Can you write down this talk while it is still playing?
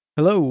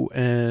Hello,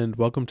 and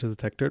welcome to the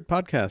Tech Dirt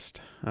Podcast.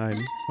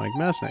 I'm Mike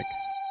Masnick.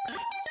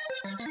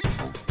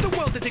 The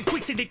world is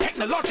increasingly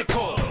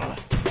technological,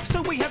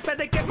 so we had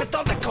better get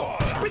methodical.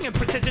 Bringing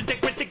precision to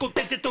critical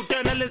digital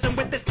journalism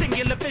with the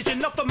singular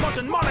vision of the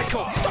modern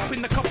monocle.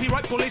 Stopping the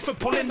copyright bullies from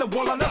pulling the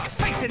wool on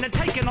us. Facing and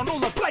taking on all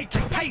the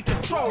blatant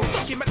patent trolls.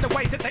 Document the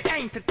ways that they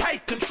aim to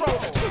take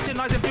control.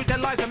 Scrutinize and view their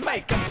lies and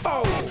make them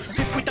fold.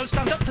 If we don't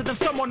stand up to them,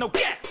 someone will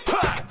get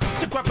hurt.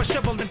 To grab a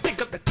shovel and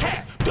dig up the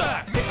tech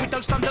dirt. If we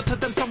don't stand up to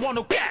them, someone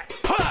will get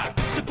hurt.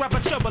 To grab a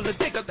shovel and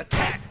dig up the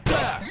tech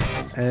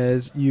dirt.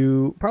 As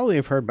you probably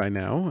have heard by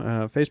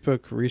now,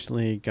 Facebook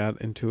recently got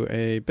into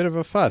a bit of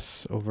a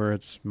fuss over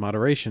its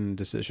moderation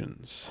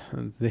decisions.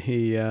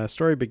 The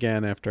story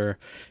began after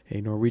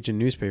a Norwegian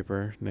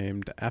newspaper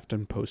named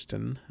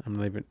Aftenposten, I'm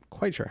not even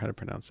quite sure how to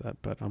pronounce that,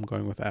 but I'm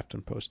going with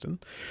Aftenposten,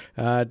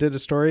 did a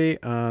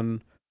story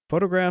on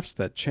photographs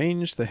that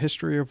changed the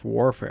history of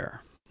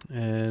warfare.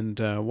 And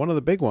one of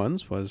the big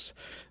ones was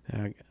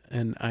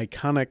an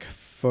iconic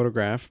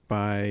photograph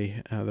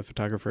by the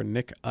photographer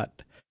Nick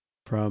Ut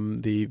from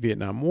the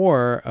Vietnam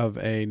War of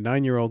a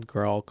 9-year-old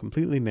girl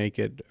completely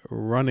naked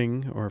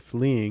running or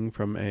fleeing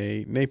from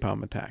a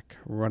napalm attack,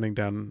 running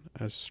down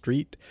a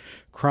street,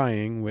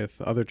 crying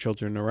with other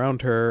children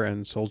around her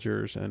and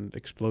soldiers and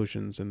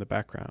explosions in the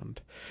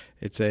background.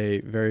 It's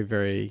a very,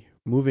 very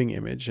moving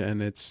image,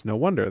 and it's no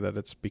wonder that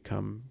it's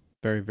become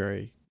very,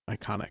 very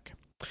iconic.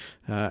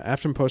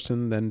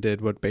 Aftenposten then did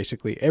what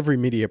basically every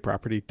media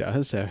property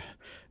does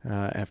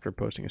after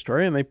posting a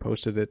story, and they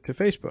posted it to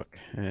Facebook.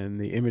 And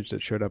the image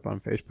that showed up on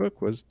Facebook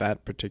was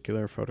that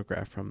particular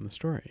photograph from the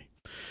story.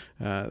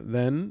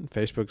 Then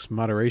Facebook's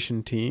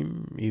moderation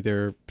team,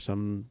 either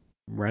some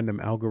random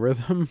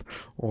algorithm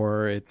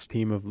or its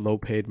team of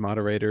low-paid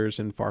moderators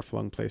in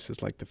far-flung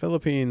places like the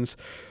Philippines,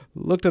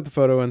 looked at the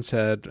photo and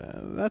said,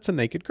 that's a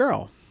naked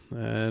girl.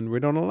 And we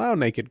don't allow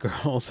naked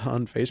girls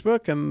on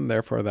Facebook, and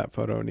therefore that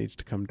photo needs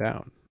to come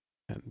down.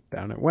 And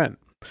down it went.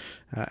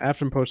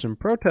 Aftenposten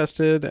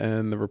protested,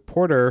 and the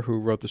reporter who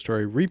wrote the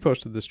story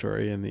reposted the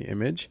story and the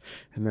image,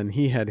 and then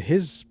he had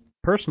his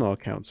personal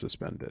account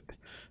suspended.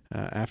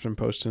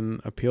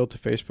 Aftenposten appealed to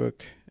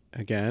Facebook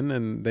again,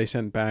 and they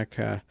sent back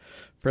a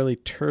fairly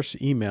terse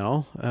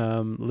email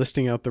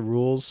listing out the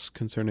rules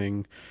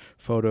concerning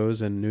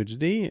photos and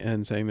nudity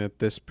and saying that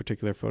this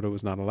particular photo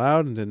was not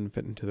allowed and didn't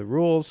fit into the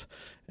rules,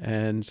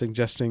 and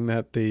suggesting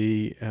that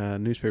the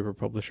newspaper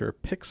publisher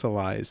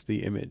pixelize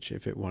the image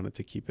if it wanted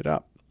to keep it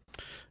up.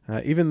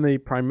 Even the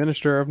Prime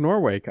Minister of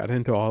Norway got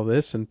into all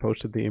this and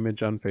posted the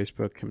image on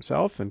Facebook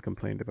himself and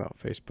complained about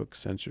Facebook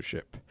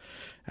censorship.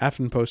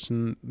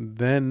 Aftenposten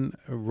then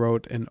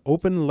wrote an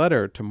open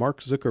letter to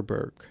Mark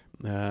Zuckerberg,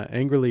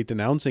 angrily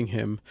denouncing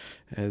him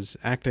as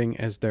acting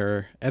as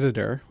their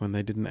editor when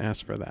they didn't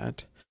ask for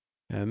that.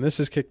 And this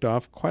has kicked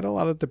off quite a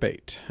lot of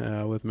debate,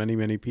 with many,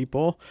 many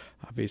people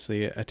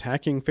obviously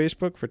attacking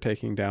Facebook for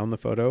taking down the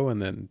photo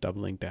and then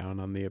doubling down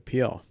on the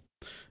appeal.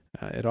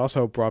 It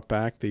also brought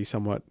back the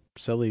somewhat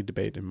silly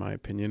debate, in my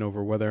opinion,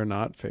 over whether or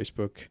not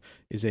Facebook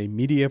is a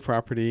media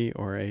property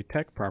or a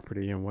tech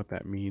property and what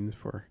that means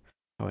for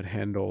how it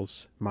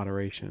handles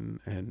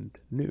moderation and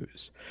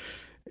news.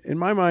 In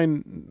my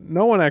mind,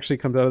 no one actually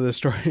comes out of this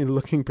story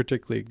looking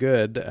particularly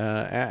good.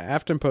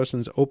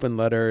 Aftenposten's open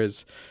letter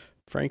is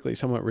frankly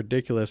somewhat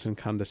ridiculous and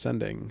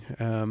condescending.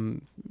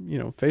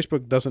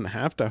 Facebook doesn't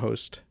have to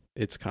host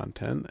its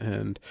content,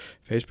 and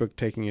Facebook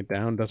taking it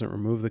down doesn't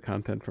remove the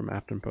content from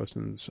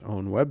Aftenposten's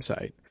own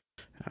website.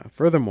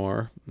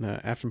 Furthermore,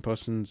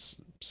 Aftenposten's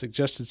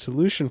suggested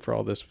solution for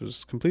all this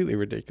was completely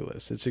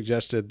ridiculous. It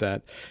suggested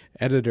that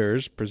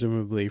editors,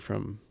 presumably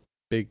from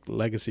big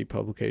legacy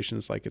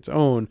publications like its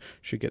own,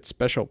 should get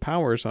special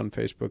powers on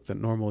Facebook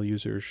that normal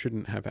users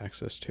shouldn't have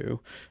access to,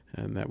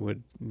 and that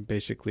would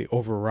basically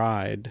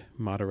override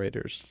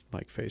moderators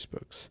like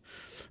Facebook's.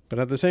 But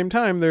at the same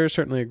time, there is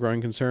certainly a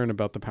growing concern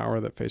about the power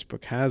that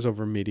Facebook has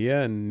over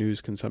media and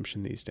news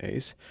consumption these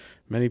days.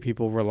 Many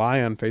people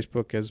rely on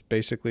Facebook as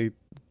basically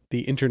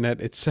the internet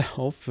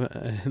itself,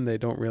 and they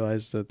don't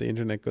realize that the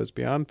internet goes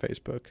beyond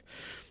Facebook.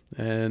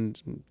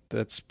 And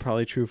that's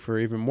probably true for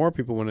even more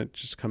people when it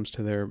just comes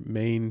to their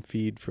main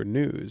feed for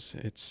news.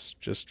 It's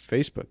just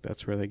Facebook.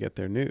 That's where they get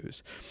their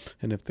news.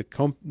 And if the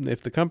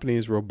company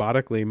is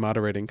robotically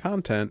moderating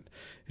content,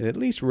 it at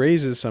least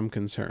raises some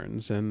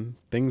concerns. And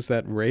things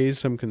that raise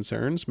some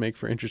concerns make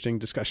for interesting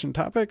discussion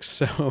topics.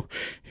 So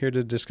here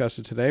to discuss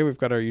it today, we've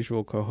got our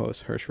usual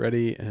co-hosts, Hirsch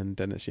Reddy and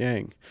Dennis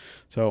Yang.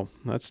 So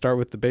let's start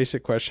with the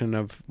basic question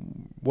of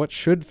what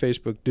should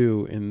Facebook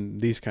do in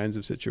these kinds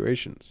of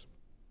situations?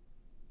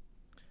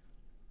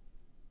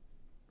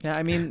 Yeah,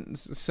 I mean,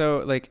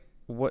 so like,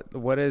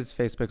 what is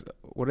Facebook's?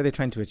 What are they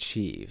trying to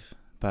achieve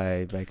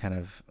by kind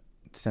of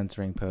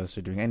censoring posts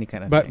or doing any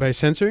kind of thing? By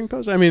censoring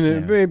posts? I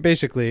mean,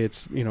 basically,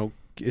 it's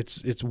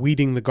it's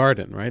weeding the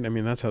garden, right? I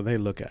mean, that's how they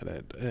look at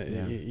it.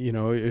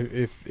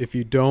 If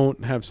you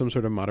don't have some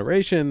sort of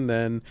moderation,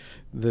 then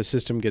the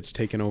system gets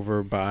taken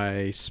over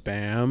by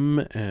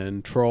spam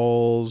and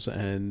trolls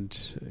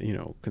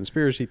and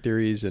conspiracy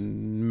theories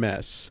and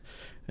mess.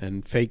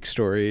 and fake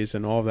stories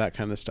and all of that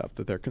kind of stuff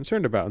that they're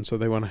concerned about. And so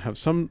they want to have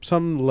some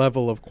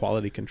level of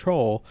quality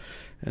control.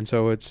 And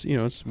so it's,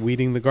 it's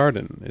weeding the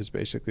garden is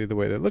basically the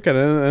way they look at it.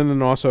 And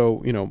then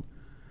also,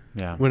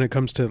 when it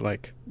comes to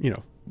like,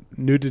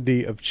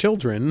 nudity of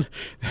children,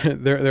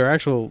 there are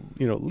actual,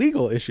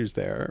 legal issues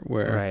there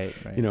where,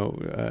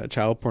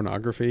 child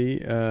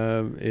pornography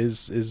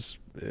is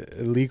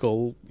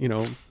illegal,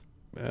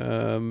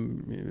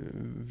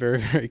 very,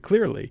 very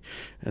clearly.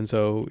 And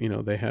so,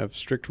 they have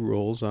strict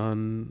rules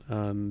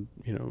on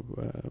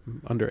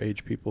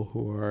underage people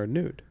who are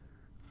nude.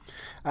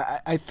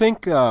 I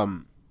think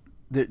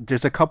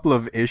there's a couple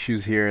of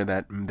issues here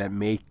that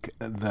make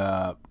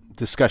the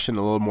discussion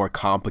a little more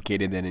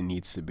complicated than it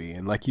needs to be.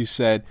 And like you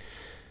said,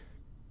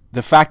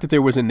 the fact that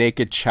there was a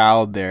naked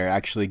child there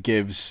actually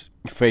gives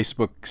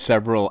Facebook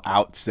several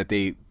outs that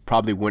they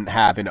probably wouldn't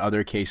have in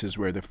other cases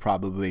where they've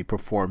probably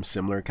performed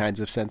similar kinds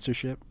of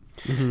censorship.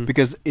 Mm-hmm.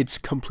 Because it's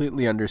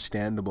completely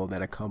understandable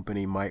that a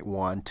company might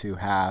want to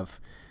have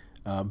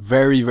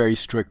very, very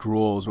strict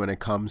rules when it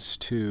comes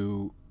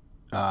to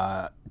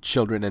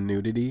children and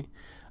nudity,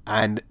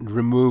 and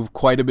remove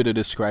quite a bit of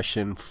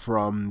discretion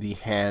from the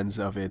hands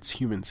of its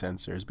human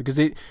censors, because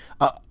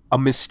a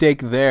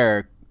mistake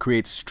there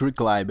creates strict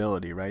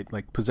liability, right?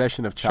 Like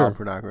possession of child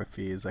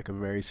pornography is like a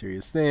very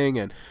serious thing,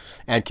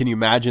 and can you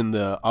imagine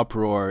the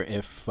uproar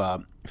if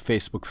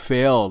Facebook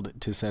failed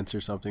to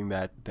censor something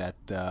that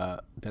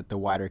the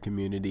wider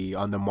community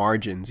on the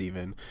margins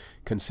even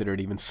considered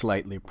even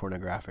slightly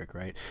pornographic,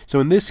 right? So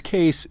in this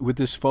case, with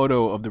this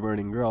photo of the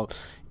burning girl,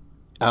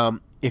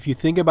 if you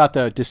think about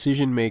the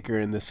decision maker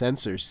in the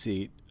censor's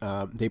seat,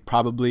 they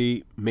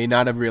probably may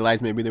not have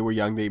realized, maybe they were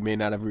young, they may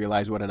not have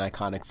realized what an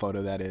iconic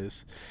photo that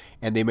is,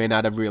 and they may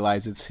not have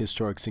realized its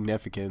historic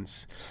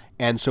significance.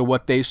 And so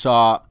what they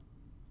saw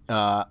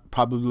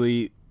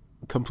probably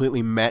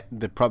completely met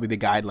the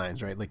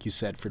guidelines, right? Like you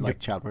said, for like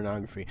child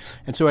pornography.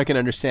 And so I can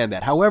understand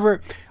that.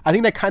 However, I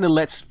think that kind of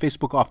lets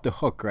Facebook off the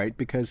hook, right?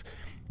 Because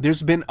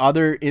there's been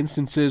other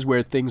instances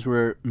where things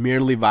were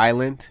merely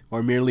violent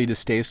or merely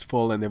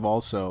distasteful, and they've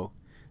also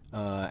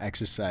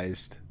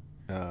exercised,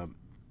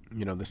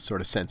 this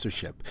sort of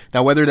censorship.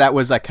 Now, whether that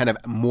was like kind of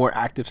more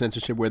active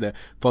censorship where the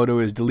photo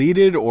is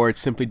deleted or it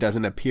simply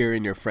doesn't appear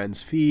in your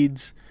friends'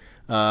 feeds,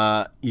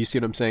 you see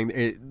what I'm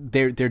saying?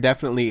 They're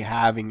definitely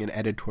having an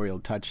editorial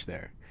touch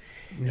there.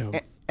 Yeah.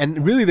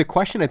 And really the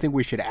question I think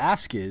we should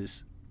ask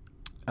is,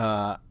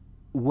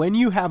 when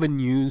you have a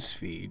news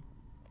feed,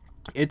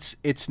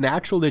 it's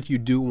natural that you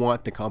do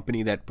want the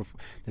company that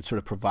sort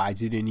of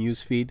provides you the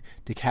news feed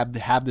to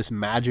have this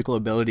magical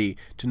ability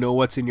to know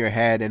what's in your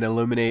head and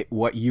eliminate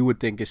what you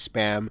would think is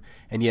spam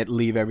and yet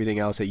leave everything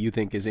else that you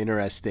think is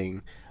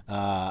interesting.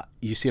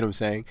 You see what I'm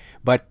saying?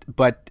 But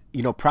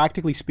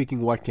practically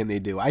speaking, what can they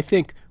do? I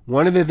think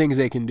one of the things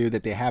they can do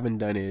that they haven't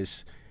done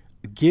is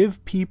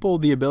give people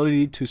the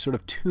ability to sort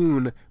of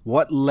tune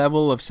what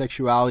level of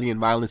sexuality and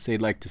violence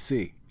they'd like to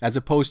see, as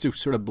opposed to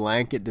sort of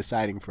blanket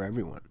deciding for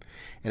everyone.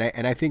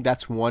 And I think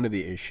that's one of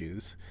the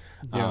issues.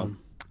 Yeah.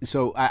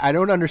 So I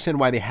don't understand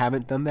why they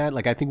haven't done that.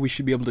 Like, I think we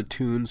should be able to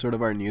tune sort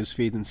of our news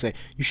feeds and say,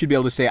 you should be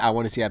able to say, I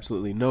want to see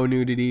absolutely no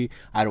nudity.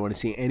 I don't want to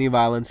see any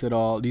violence at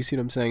all. Do you see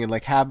what I'm saying? And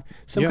like have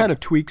some kind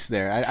of tweaks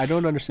there. I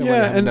don't understand why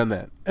they haven't done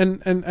that.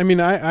 And I mean,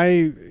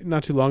 I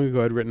not too long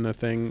ago, I'd written a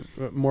thing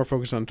more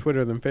focused on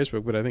Twitter than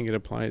Facebook, but I think it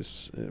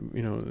applies,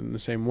 in the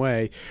same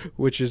way,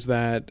 which is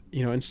that,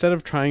 instead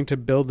of trying to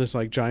build this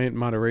like giant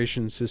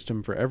moderation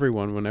system for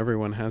everyone, when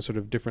everyone has sort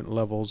of different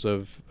levels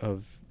of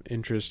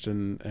interest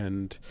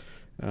and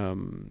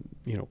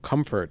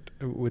comfort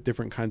with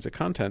different kinds of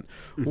content,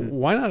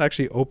 why not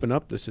actually open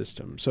up the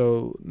system?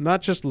 So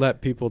not just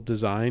let people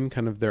design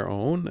kind of their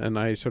own, and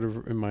I sort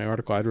of, in my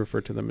article, I'd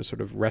refer to them as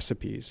sort of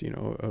recipes,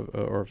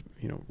 or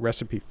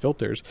recipe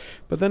filters,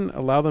 but then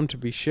allow them to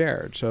be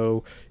shared.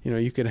 So,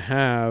 you could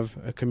have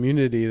a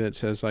community that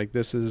says like,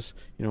 this is,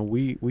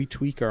 we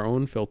tweak our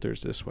own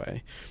filters this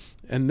way.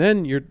 And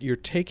then you're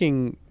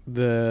taking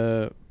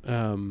the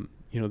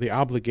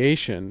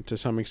obligation to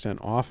some extent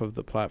off of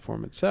the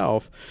platform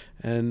itself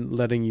and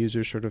letting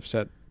users sort of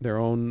set their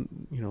own,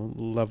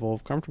 level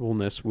of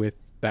comfortableness with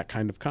that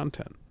kind of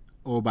content.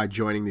 Oh, by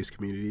joining these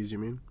communities, you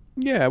mean?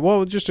 Yeah,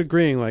 well, just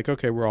agreeing like,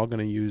 okay, we're all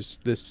going to use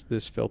this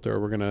filter.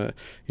 We're going to,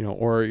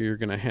 or you're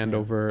going to hand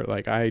over,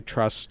 like, I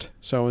trust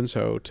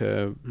so-and-so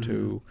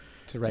to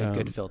write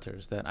good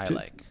filters that I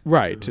like.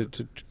 Right,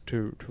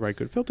 to write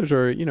good filters,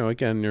 or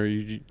again, or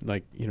you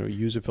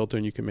use a filter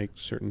and you can make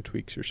certain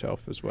tweaks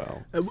yourself as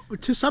well.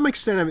 To some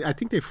extent, I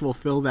think they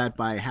fulfill that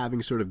by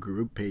having sort of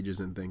group pages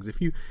and things. If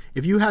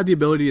you had the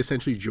ability to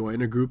essentially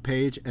join a group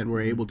page and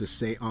were able to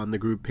say on the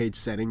group page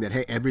setting that,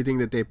 hey, everything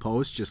that they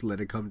post, just let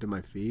it come to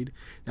my feed,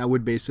 that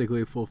would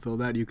basically fulfill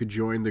that. You could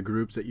join the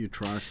groups that you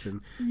trust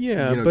and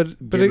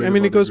but I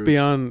mean, it goes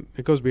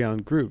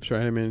beyond groups,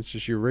 right? I mean, it's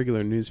just your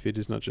regular newsfeed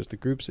is not just the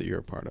groups that you're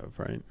a part of,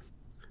 right?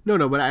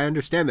 No, but I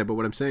understand that. But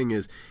what I'm saying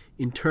is,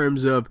 in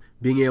terms of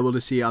being able to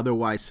see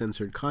otherwise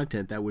censored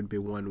content, that would be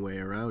one way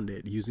around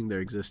it, using their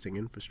existing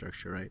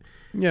infrastructure, right?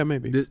 Yeah,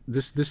 maybe.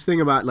 This thing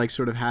about like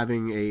sort of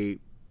having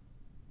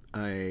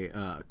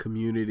a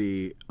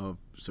community of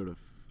sort of,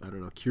 I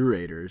don't know,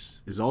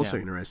 curators is also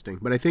interesting.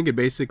 But I think it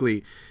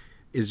basically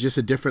is just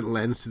a different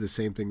lens to the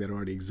same thing that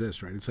already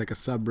exists, right? It's like a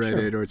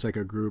subreddit or it's like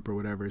a group or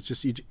whatever. It's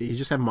just you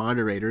just have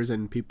moderators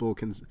and people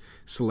can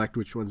select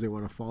which ones they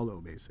want to follow,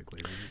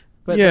 basically. Right?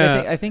 But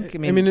Yeah, I think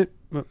I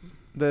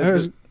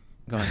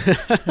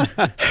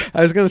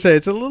was going to say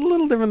it's a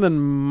little different than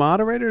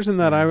moderators in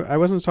that I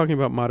wasn't talking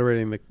about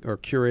moderating or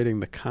curating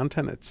the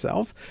content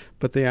itself,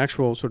 but the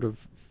actual sort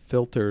of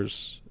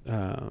filters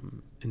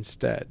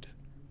instead.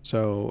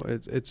 So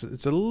it's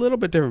a little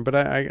bit different, but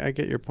I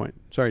get your point.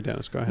 Sorry,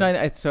 Dennis, go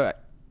ahead. So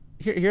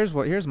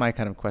here's my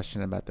kind of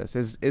question about this.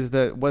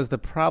 Was the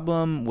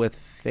problem with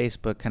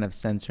Facebook kind of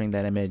censoring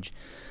that image,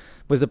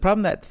 was the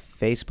problem that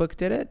Facebook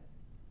did it?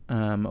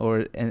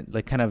 Or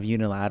like kind of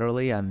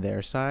unilaterally on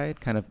their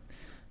side, kind of,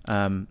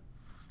 I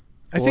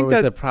think was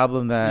that the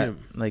problem that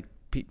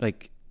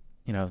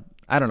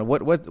I don't know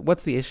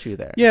what's the issue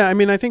there? Yeah, I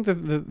mean, I think that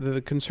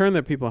the concern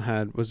that people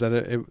had was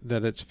that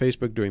that it's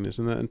Facebook doing this,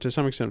 and to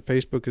some extent,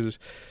 Facebook is,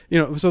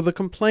 so the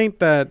complaint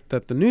that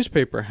the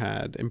newspaper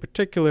had in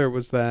particular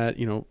was that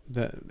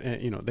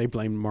they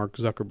blamed Mark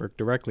Zuckerberg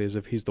directly as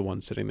if he's the one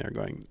sitting there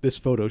going, "This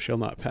photo shall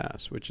not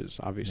pass," which is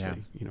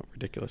obviously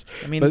ridiculous.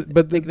 I mean,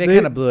 but they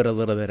kind of blew it a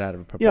little bit out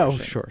of proportion. Yeah,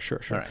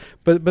 sure. Right.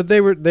 But they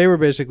were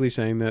basically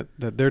saying that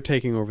they're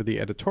taking over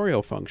the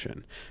editorial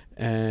function,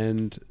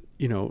 and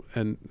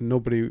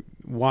nobody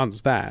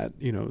wants that,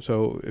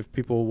 so if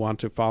people want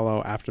to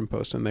follow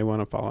Aftenposten, they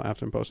want to follow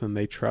Aftenposten, and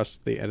they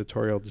trust the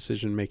editorial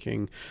decision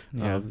making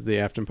of the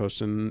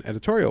Aftenposten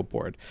editorial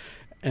board.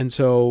 And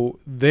so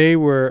they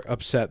were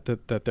upset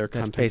that their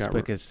content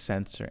Facebook is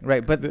censoring,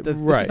 right? But this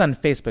right. is on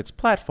Facebook's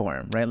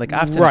platform, right? Like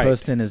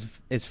Aftenposten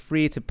is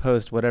free to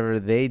post whatever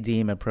they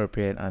deem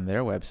appropriate on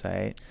their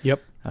website.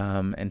 Yep.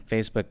 And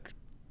Facebook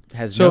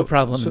has no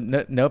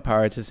problem, no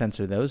power to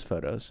censor those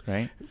photos,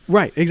 right?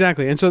 Right,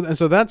 exactly. And so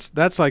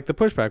that's like the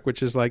pushback,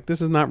 which is like, this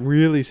is not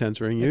really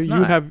censoring you.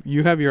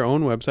 You have your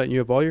own website and you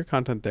have all your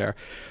content there.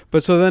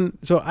 But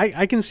so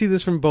I can see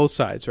this from both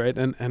sides, right?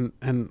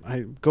 And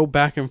I go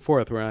back and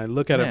forth where I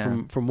look at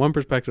it from one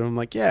perspective, I'm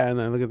like, yeah, and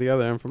then I look at the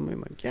other and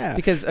I'm like, yeah.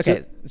 Because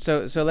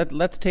so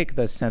let's take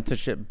the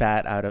censorship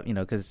bat out of,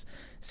 because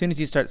as soon as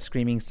you start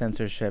screaming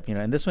censorship,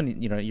 and this one,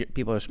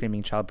 people are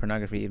screaming child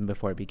pornography even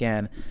before it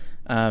began.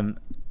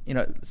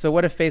 So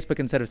what if Facebook,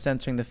 instead of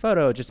censoring the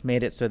photo, just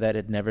made it so that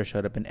it never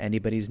showed up in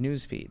anybody's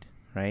news feed,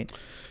 right?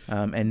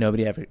 And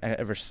nobody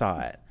ever saw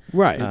it.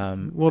 Right.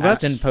 Well,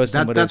 that's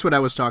what I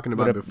was talking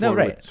about before. No,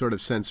 right. With sort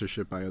of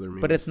censorship by other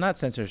means. But it's not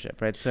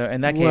censorship, right? So in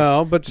that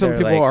case, but some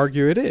people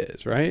argue it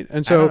is, right?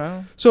 And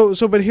so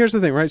but here's the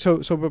thing, right? So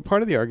but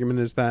part of the argument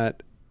is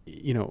that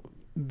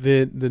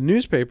the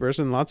newspapers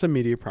and lots of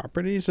media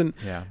properties and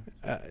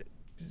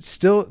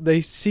still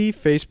they see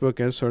Facebook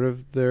as sort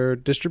of their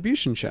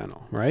distribution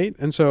channel, right?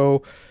 And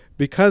so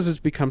because it's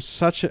become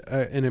such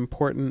an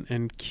important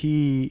and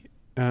key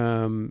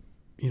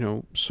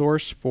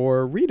source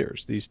for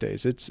readers these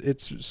days,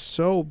 it's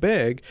so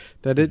big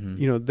that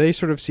it they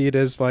sort of see it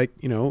as like,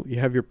 you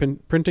have your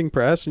printing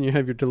press and you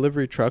have your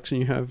delivery trucks and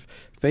you have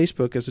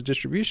Facebook as a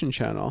distribution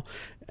channel,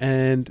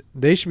 and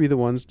they should be the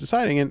ones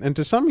deciding. And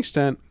to some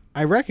extent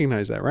I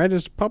recognize that, right?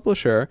 As a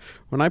publisher,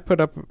 when I put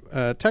up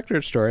a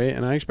TechDirt story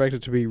and I expect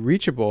it to be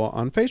reachable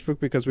on Facebook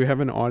because we have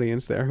an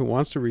audience there who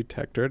wants to read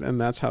TechDirt, and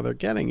that's how they're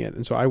getting it.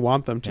 And so I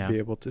want them to be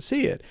able to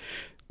see it.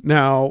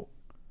 Now,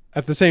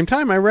 at the same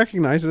time, I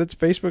recognize that it's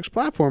Facebook's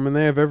platform and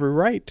they have every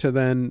right to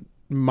then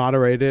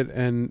moderate it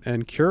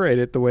and curate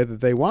it the way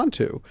that they want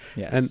to.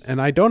 Yes.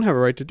 And I don't have a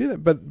right to do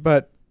that.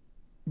 But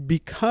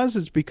because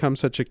it's become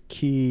such a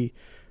key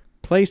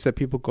place that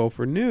people go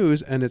for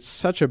news, and it's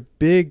such a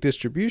big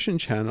distribution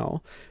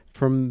channel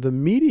from the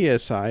media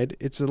side,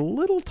 it's a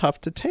little tough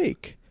to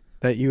take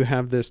that you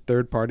have this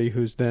third party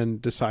who's then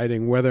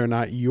deciding whether or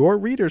not your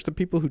readers, the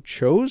people who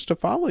chose to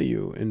follow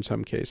you in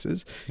some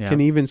cases, can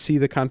even see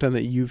the content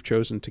that you've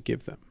chosen to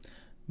give them.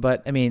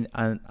 But I mean,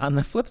 on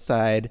the flip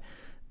side,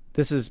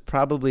 this has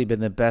probably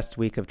been the best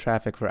week of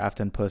traffic for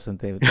Aftenposten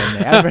than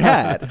they ever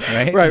had,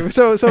 right? Right.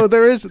 So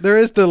there is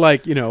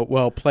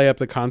the play up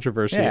the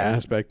controversy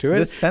aspect to it.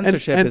 This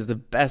censorship is the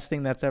best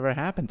thing that's ever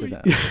happened to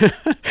them.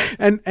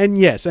 and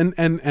yes,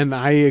 and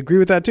I agree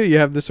with that too. You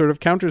have this sort of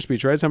counter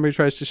speech, right? Somebody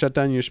tries to shut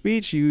down your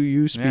speech,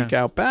 you speak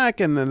out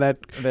back, and then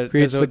that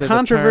creates the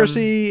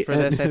controversy. For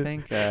this, I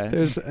think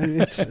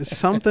it's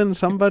something,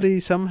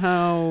 somebody,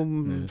 somehow,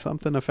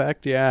 something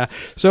effect. Yeah.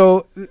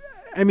 So,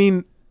 I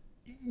mean.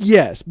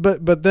 Yes,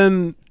 but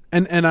then,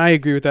 and I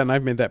agree with that, and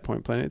I've made that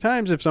point plenty of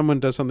times. If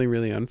someone does something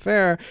really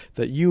unfair,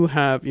 that you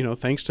have,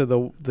 thanks to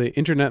the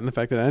internet and the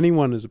fact that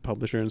anyone is a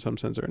publisher in some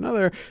sense or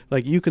another,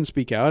 like you can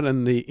speak out,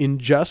 and the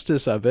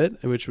injustice of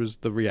it, which was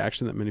the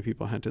reaction that many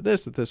people had to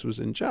this, that this was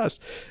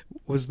unjust,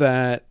 or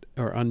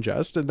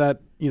unjust, and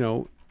that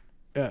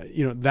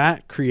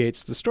that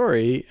creates the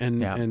story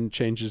and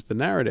changes the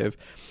narrative.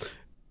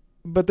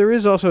 but there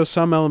is also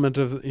some element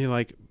of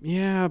like,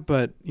 yeah,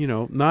 but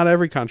not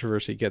every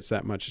controversy gets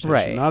that much attention.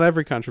 Right. Not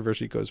every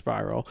controversy goes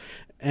viral.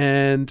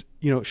 And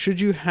should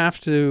you have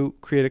to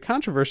create a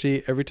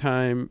controversy every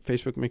time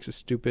Facebook makes a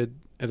stupid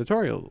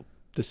editorial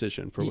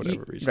decision for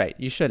whatever reason? Right,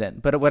 you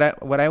shouldn't. But what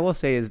I will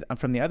say is,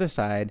 from the other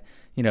side,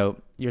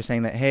 you're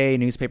saying that, hey,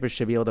 newspapers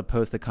should be able to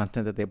post the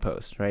content that they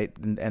post, right?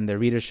 And their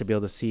readers should be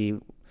able to see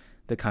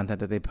the content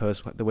that they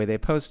post the way they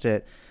post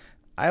it.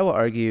 I will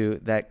argue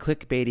that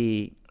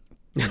clickbaity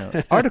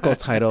article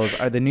titles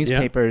are the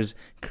newspapers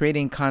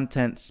creating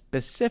content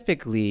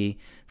specifically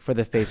for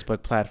the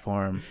Facebook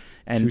platform.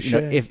 And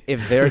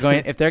if they're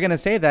going to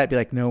say that, be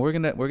like, no, we're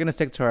gonna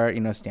stick to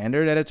our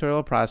standard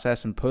editorial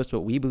process and post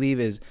what we believe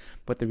is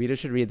what the reader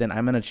should read. Then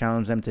I'm gonna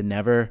challenge them to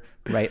never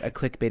write a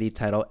clickbaity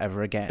title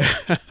ever again.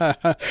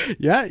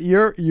 Yeah,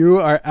 you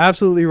are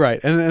absolutely right.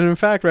 And in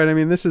fact, right, I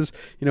mean, this is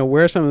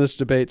where some of this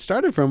debate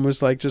started from,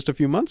 was like just a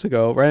few months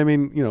ago, right? I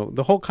mean,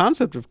 the whole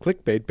concept of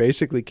clickbait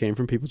basically came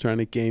from people trying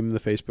to game the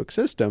Facebook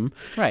system,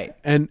 right?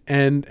 And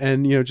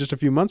just a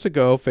few months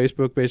ago,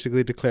 Facebook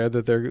basically declared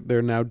that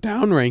they're now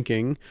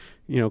downranking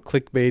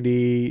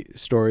clickbaity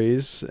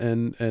stories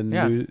and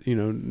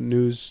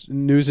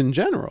news in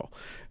general.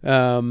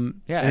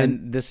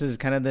 And this is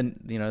kind of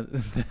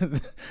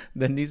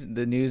the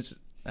news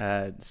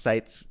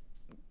sites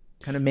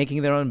kind of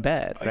making their own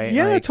bed, right?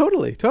 Yeah,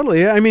 totally.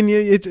 I mean,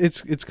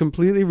 it's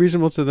completely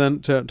reasonable to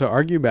then to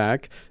argue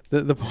back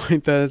the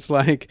point that it's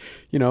like,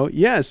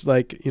 yes,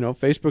 like,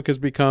 Facebook has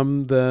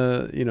become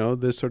the,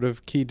 this sort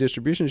of key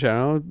distribution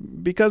channel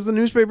because the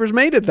newspapers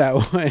made it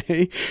that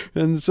way.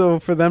 And so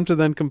for them to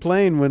then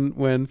complain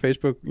when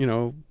Facebook,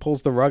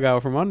 pulls the rug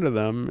out from under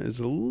them is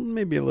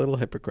maybe a little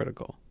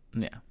hypocritical.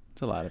 Yeah,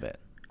 it's a lot of it.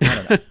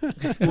 I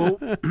don't know. Well,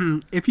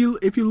 if you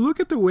look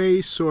at the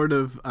way sort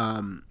of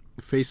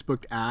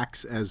Facebook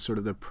acts as sort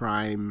of the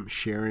prime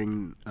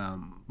sharing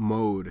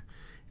mode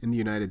in the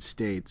United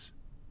States,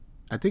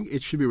 I think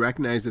it should be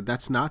recognized that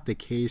that's not the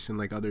case in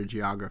like other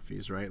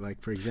geographies, right?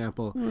 Like, for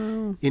example,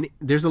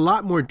 there's a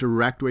lot more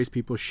direct ways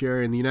people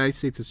share. In the United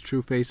States, it's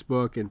true.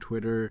 Facebook and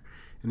Twitter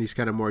and these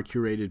kind of more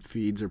curated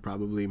feeds are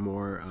probably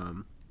more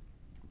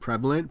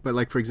prevalent. But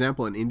like, for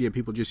example, in India,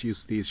 people just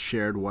use these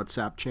shared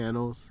WhatsApp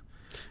channels.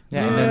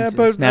 Yeah, and then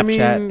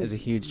Snapchat is a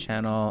huge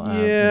channel.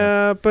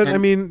 But I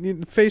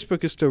mean,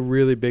 Facebook is still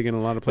really big in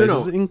a lot of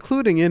places,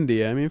 including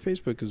India. I mean,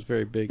 Facebook is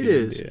very big in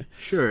India.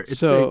 Sure,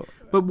 it's big.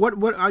 But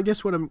what I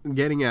guess what I'm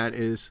getting at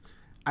is,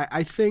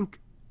 I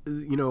think,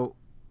 if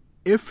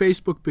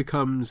Facebook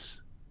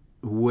becomes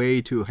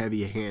way too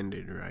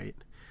heavy-handed, right?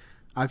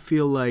 I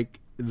feel like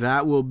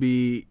that will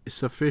be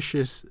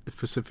sufficient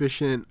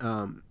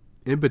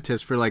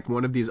impetus for like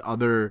one of these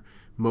other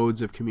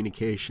modes of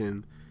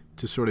communication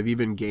to sort of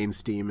even gain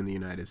steam in the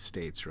United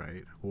States,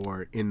 right?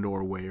 Or in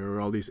Norway or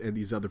all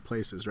these other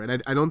places,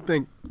 right? I don't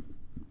think...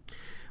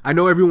 I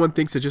know everyone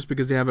thinks that just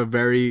because they have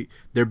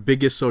their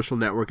biggest social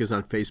network is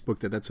on Facebook,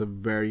 that's a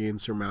very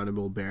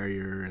insurmountable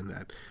barrier and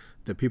that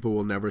people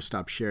will never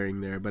stop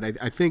sharing there. But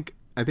I think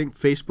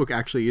Facebook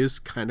actually is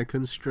kind of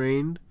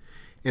constrained.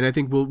 And I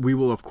think we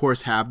will, of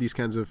course, have these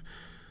kinds of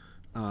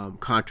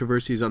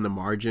controversies on the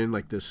margin,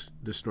 like this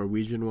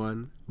Norwegian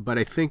one. But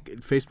I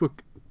think Facebook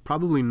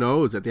probably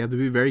knows that they have to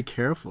be very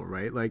careful,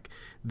 right? Like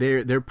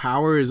their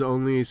power is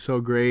only so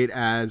great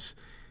as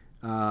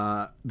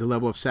the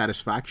level of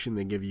satisfaction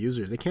they give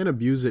users. They can't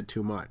abuse it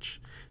too much.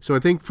 So I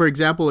think, for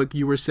example, like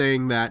you were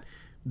saying that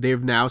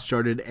they've now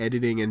started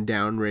editing and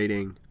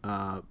downrating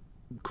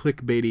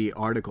clickbaity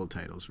article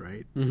titles,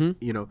 right?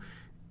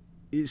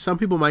 Mm-hmm. Some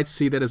people might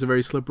see that as a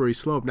very slippery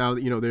slope. Now,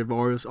 they've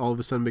all of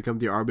a sudden become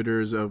the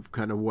arbiters of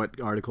kind of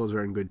what articles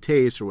are in good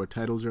taste or what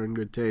titles are in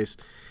good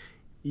taste.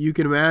 You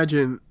can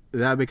imagine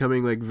that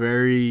becoming like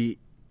very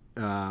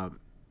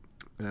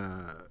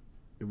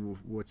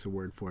what's the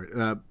word for it?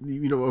 A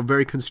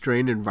very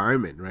constrained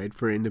environment, right,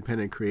 for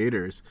independent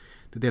creators,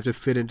 that they have to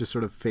fit into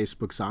sort of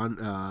Facebook's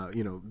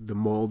the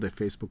mold that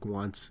Facebook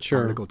wants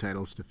article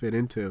titles to fit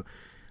into.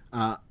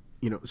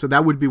 So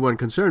that would be one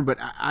concern. But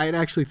I'd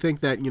actually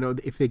think that,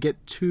 if they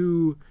get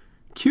too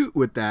cute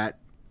with that,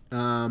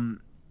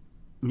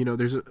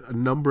 there's a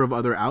number of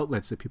other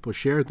outlets that people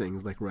share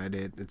things like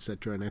Reddit,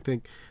 etc. And I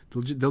think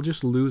they'll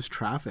just lose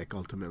traffic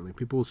ultimately.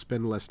 People will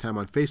spend less time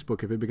on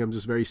Facebook if it becomes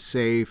this very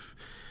safe,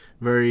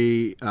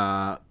 very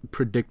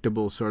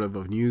predictable sort of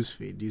a news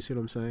feed. Do you see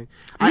what I'm saying?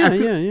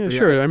 Yeah,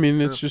 sure. I mean,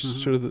 it's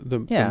just sort of the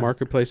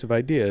marketplace of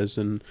ideas,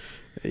 and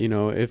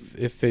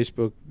if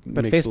Facebook,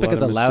 but makes Facebook a lot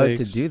is of allowed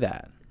mistakes, to do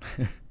that.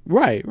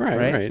 Right.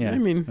 Yeah. I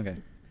mean, okay.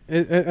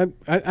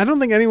 I don't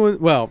think anyone...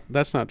 Well,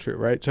 that's not true,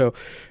 right? So,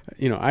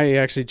 I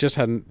actually just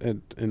had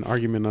an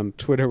argument on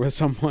Twitter with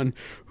someone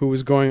who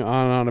was going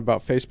on and on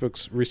about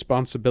Facebook's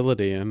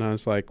responsibility, and I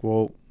was like,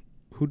 well,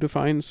 who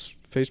defines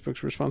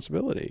Facebook's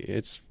responsibility?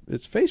 It's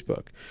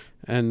Facebook,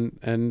 and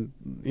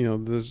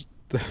there's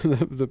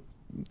the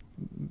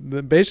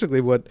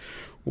basically what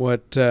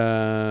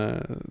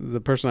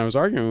the person I was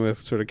arguing with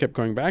sort of kept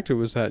going back to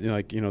was that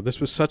this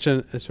was such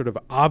a sort of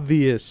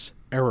obvious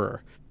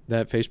error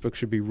that Facebook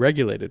should be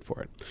regulated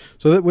for it.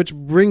 So that, which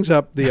brings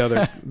up the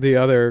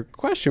other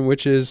question,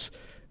 which is,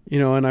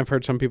 and I've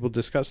heard some people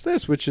discuss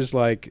this, which is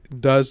like,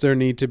 does there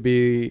need to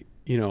be,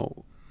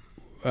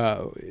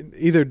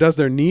 either does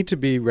there need to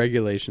be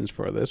regulations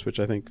for this, which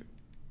I think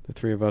the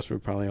three of us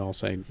would probably all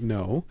say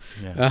no.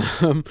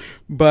 Yeah.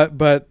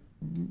 But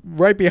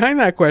right behind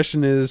that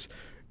question is,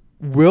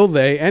 will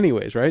they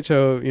anyways, right?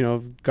 So,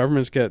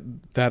 governments get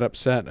that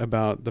upset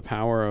about the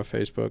power of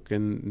Facebook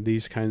in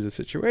these kinds of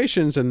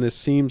situations, and this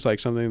seems like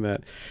something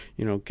that,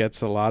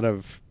 gets a lot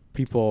of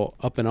people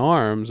up in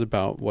arms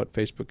about what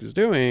Facebook is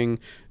doing.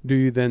 Do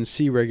you then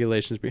see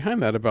regulations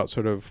behind that about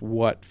sort of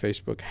what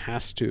Facebook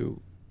has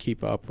to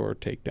keep up or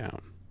take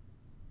down?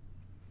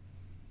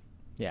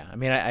 Yeah, I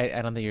mean,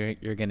 I don't think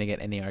you're going to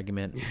get any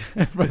argument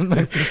from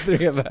the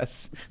three of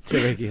us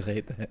to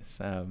regulate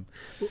this.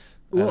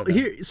 Well,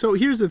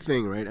 here's the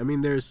thing, right? I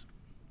mean,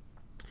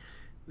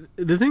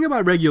 the thing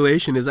about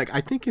regulation is, like,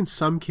 I think in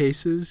some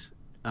cases,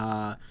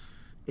 an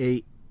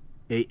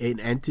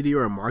entity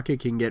or a market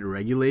can get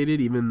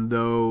regulated, even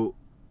though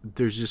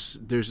there's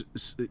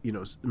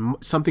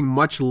something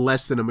much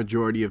less than a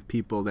majority of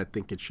people that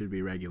think it should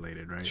be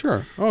regulated, right?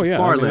 Sure. Oh yeah.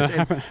 Far less.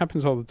 That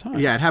happens all the time.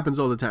 Yeah, it happens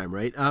all the time,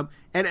 right?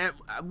 And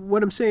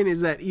what I'm saying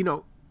is that,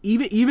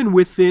 even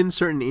within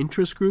certain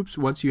interest groups,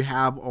 once you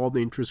have all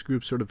the interest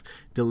groups sort of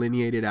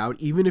delineated out,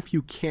 even if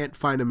you can't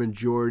find a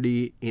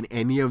majority in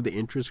any of the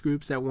interest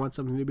groups that want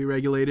something to be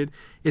regulated,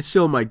 it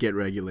still might get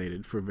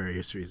regulated for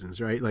various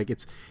reasons, right? Like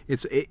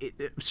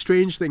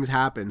strange things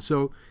happen.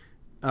 So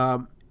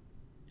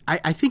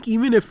I think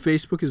even if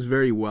Facebook is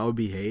very well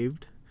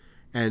behaved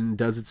and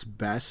does its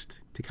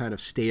best to kind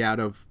of stay out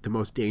of the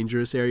most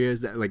dangerous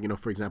areas, that, like,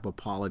 for example,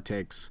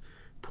 politics,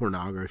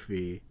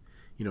 pornography,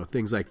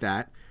 things like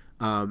that.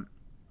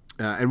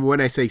 And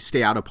when I say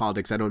stay out of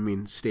politics, I don't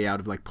mean stay out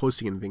of like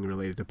posting anything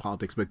related to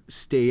politics, but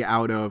stay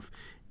out of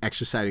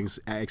exercising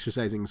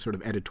sort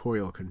of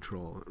editorial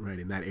control, right,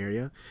 in that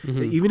area.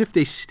 Mm-hmm. Even if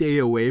they stay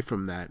away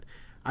from that,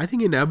 I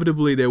think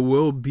inevitably there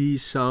will be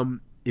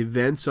some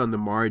events on the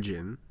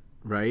margin,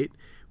 right,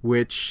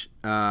 which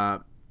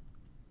will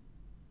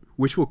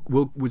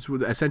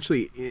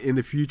essentially in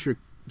the future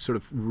sort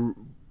of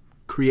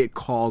create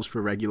calls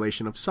for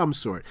regulation of some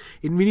sort.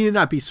 It need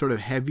not be sort of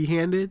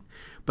heavy-handed,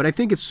 but I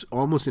think it's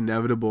almost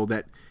inevitable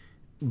that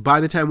by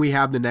the time we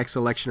have the next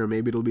election, or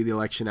maybe it'll be the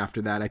election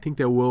after that, I think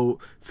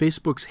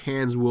Facebook's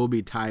hands will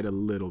be tied a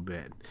little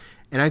bit.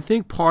 And I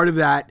think part of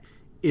that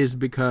is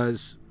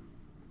because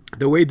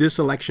the way this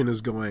election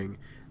is going,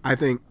 I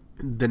think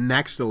the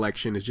next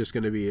election is just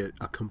going to be a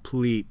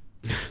complete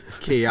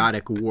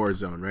chaotic war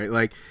zone, right?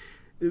 Like,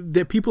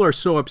 that people are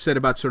so upset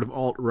about sort of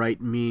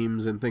alt-right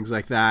memes and things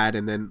like that,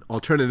 and then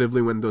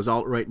alternatively, when those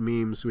alt-right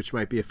memes, which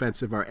might be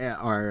offensive,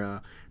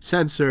 are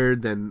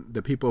censored, then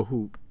the people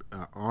who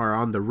are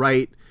on the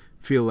right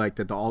feel like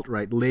that the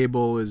alt-right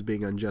label is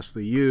being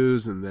unjustly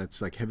used, and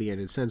that's like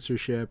heavy-handed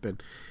censorship.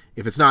 And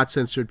if it's not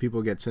censored,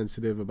 people get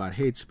sensitive about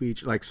hate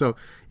speech. Like, so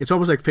it's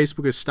almost like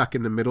Facebook is stuck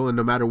in the middle, and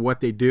no matter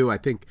what they do, I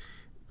think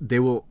they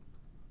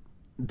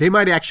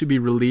might actually be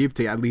relieved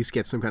to at least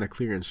get some kind of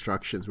clear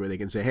instructions where they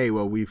can say, hey,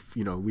 well, we've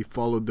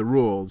followed the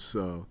rules,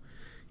 so,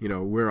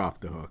 we're off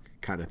the hook,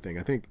 kind of thing.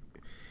 I think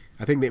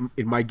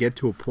it might get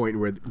to a point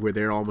where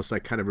they're almost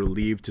like kind of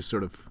relieved to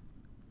sort of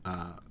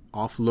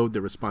offload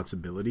the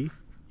responsibility,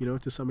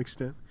 to some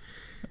extent.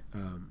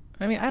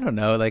 I mean, I don't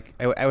know. Like,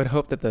 I would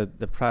hope that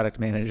the product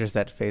managers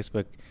at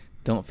Facebook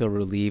don't feel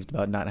relieved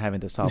about not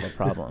having to solve a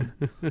problem,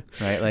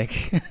 right?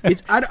 Like,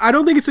 I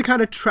don't think it's the kind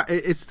of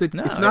it's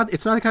not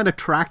the kind of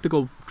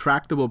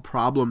tractable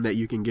problem that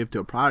you can give to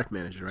a product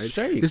manager, right?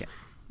 Sure, you can.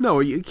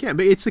 No, you can't.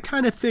 But it's the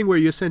kind of thing where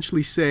you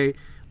essentially say,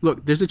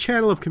 look, there's a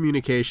channel of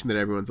communication that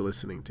everyone's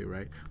listening to,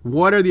 right?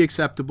 What are the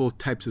acceptable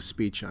types of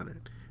speech on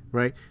it,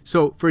 right?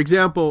 So, for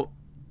example,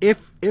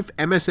 if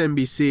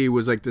MSNBC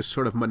was like this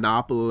sort of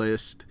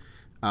monopolist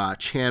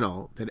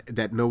channel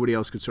that nobody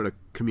else could sort of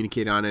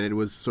communicate on, and it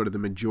was sort of the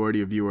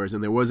majority of viewers,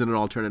 and there wasn't an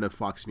alternative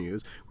Fox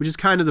News, which is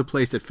kind of the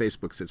place that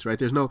Facebook sits, right?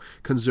 There's no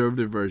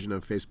conservative version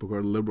of Facebook or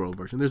a liberal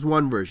version. There's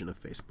one version of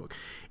Facebook.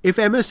 If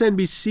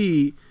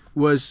MSNBC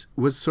was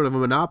sort of a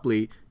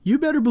monopoly, you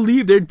better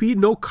believe there'd be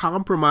no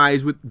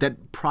compromise with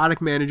that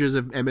product managers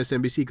of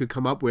MSNBC could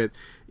come up with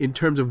in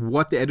terms of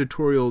what the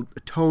editorial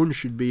tone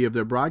should be of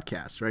their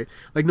broadcast, right?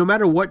 Like, no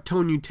matter what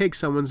tone you take,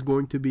 someone's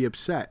going to be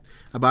upset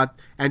about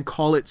and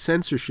call it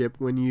censorship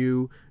when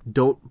you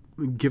don't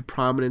give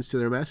prominence to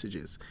their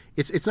messages.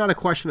 It's not a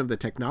question of the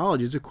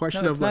technology. It's a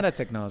question of... it's not a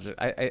technology.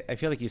 I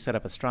feel like you set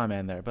up a straw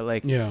man there, but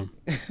like... Yeah.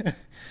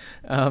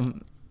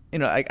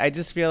 I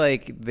just feel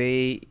like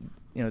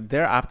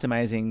they're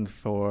optimizing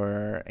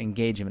for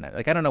engagement.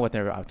 Like, I don't know what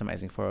they're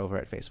optimizing for over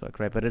at Facebook,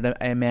 right?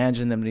 But I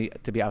imagine them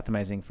to be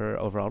optimizing for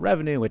overall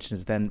revenue, which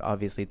is then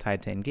obviously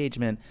tied to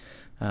engagement,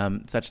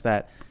 such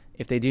that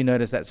if they do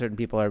notice that certain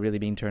people are really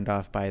being turned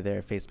off by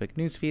their Facebook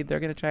newsfeed,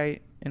 they're going to try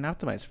and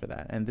optimize for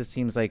that. And this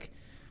seems like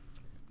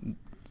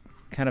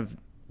kind of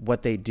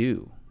what they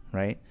do,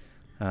 right?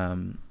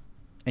 And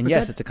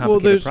yes, it's a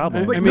complicated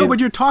problem. But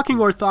you're talking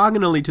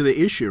orthogonally to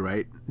the issue,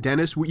 right?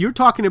 Dennis. You're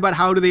talking about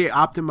how do they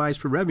optimize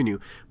for revenue.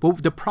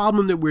 But the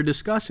problem that we're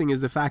discussing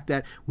is the fact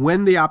that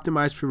when they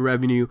optimize for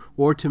revenue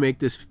or to make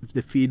the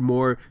feed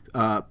more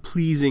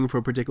pleasing for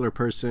a particular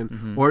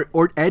person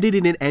or edit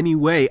it in any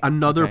way,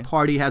 another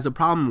party has a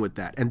problem with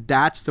that. And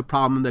that's the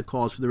problem that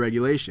calls for the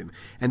regulation.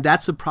 And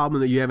that's the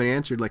problem that you haven't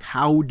answered. Like,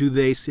 how do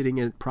they, sitting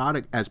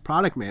as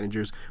product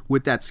managers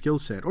with that skill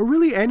set, or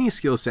really any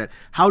skill set,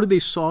 how do they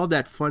solve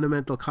that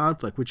fundamental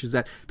conflict, which is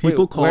that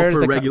people call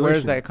for regulation?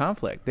 Where's that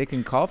conflict? They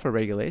can call for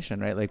regulation,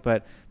 right? Like,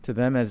 but to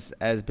them as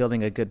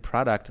building a good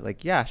product,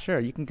 like, yeah, sure,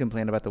 you can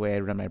complain about the way I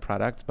run my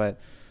product, but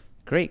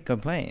great,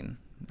 complain.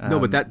 No,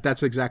 but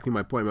that's exactly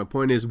my point. My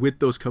point is, with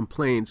those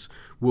complaints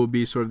will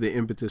be sort of the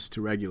impetus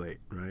to regulate,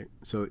 right?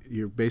 So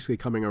you're basically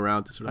coming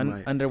around to sort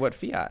of under what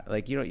fiat?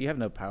 Like, you have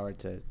no power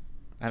to.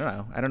 I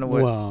don't know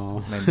what.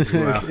 Well,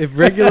 if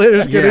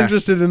regulators get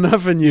interested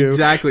enough in you,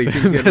 exactly,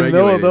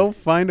 they'll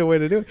find a way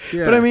to do it.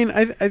 Yeah. But I mean,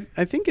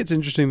 I think it's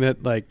interesting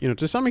that, like,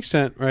 to some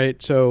extent,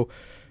 right? So,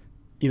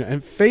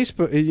 and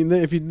Facebook,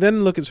 if you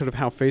then look at sort of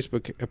how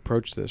Facebook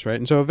approached this, right?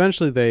 And so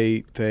eventually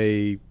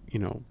they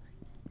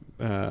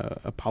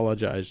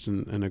apologized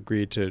and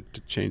agreed to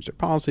change their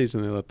policies,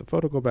 and they let the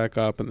photo go back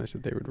up, and they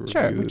said they would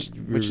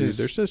review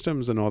their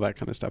systems and all that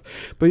kind of stuff.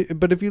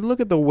 But if you look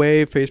at the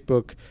way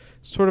Facebook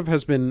sort of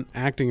has been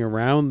acting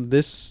around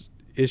this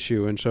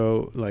issue, and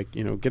so, like,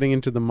 getting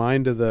into the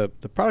mind of the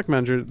product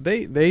manager,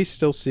 they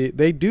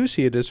do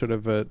see it as sort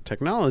of a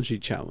technology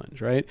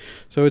challenge, right?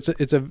 So it's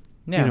a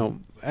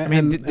I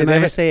mean, did they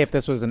ever say if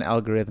this was an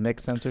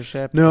algorithmic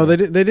censorship? No, they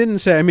didn't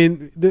say. I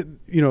mean,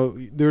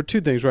 there are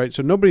two things, right?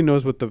 So nobody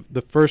knows what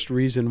the first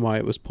reason why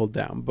it was pulled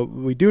down, but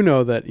we do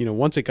know that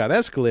once it got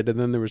escalated,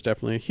 then there was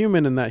definitely a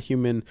human, and that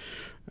human,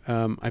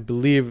 I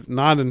believe,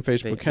 not in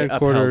Facebook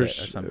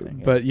headquarters, or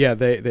something, but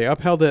they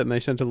upheld it, and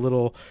they sent a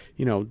little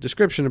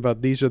description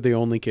about these are the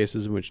only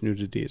cases in which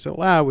nudity is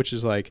allowed, which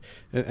is like,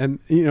 and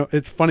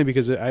it's funny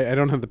because I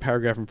don't have the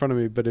paragraph in front of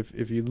me, but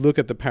if you look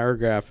at the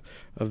paragraph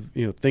of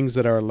things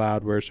that are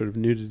allowed, where sort of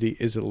nudity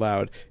is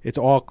allowed, it's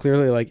all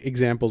clearly like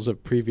examples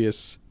of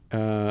previous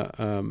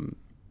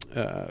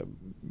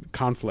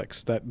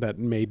conflicts that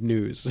made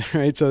news,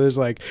 right? So there's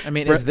like, I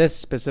mean, is this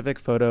specific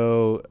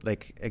photo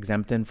like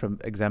exempted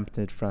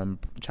from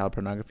child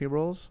pornography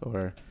rules,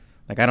 or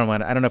like, I don't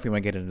know if we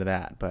want to get into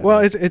that, but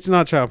it's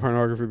not child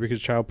pornography, because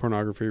child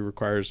pornography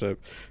requires a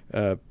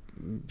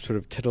sort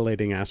of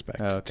titillating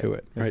aspect to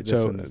it, right?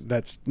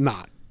 That's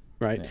not.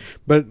 Right.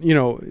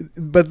 Yeah.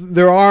 But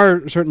there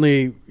are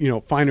certainly,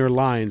 finer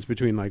lines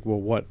between, like, well,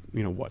 what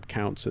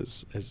counts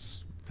as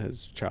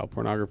child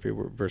pornography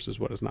versus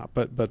what is not.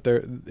 But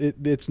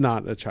it's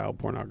not a child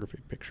pornography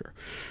picture.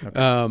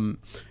 Okay.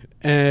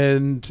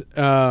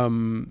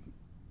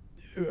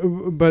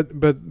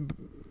 But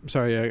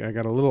sorry, I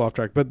got a little off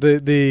track. But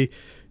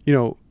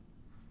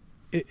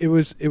it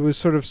was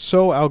sort of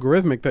so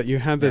algorithmic that you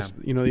had this,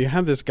 you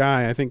had this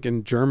guy, I think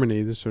in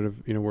Germany, this sort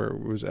of, where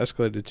it was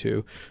escalated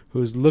to, who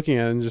was looking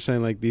at it and just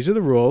saying, like, these are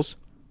the rules,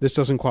 this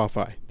doesn't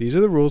qualify. These are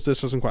the rules,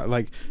 this doesn't qualify.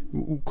 Like,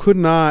 could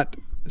not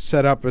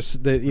set up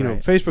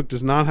Facebook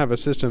does not have a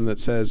system that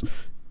says,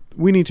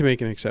 we need to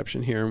make an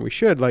exception here, and we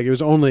should. Like, it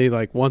was only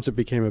like once it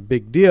became a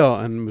big deal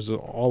and was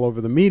all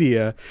over the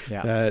media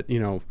that,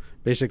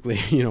 basically,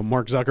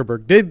 Mark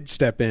Zuckerberg did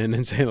step in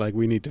and say, like,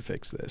 we need to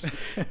fix this.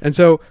 And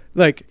so,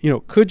 like,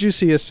 could you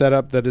see a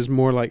setup that is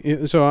more like,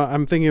 so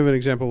I'm thinking of an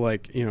example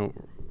like,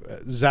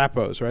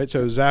 Zappos, right?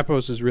 So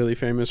Zappos is really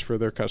famous for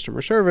their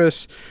customer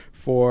service,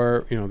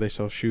 for, they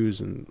sell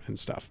shoes and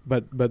stuff,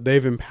 but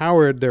they've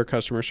empowered their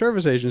customer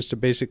service agents to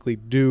basically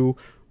do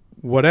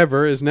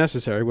whatever is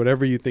necessary,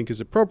 whatever you think is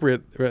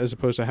appropriate, as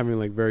opposed to having,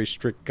 like, very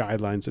strict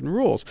guidelines and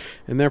rules.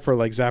 And therefore,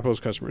 like, Zappos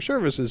customer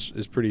service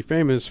is pretty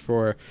famous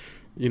for,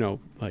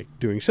 like,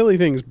 doing silly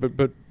things,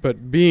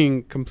 but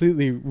being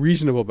completely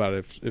reasonable about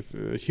it. If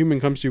a human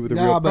comes to you with a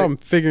real problem,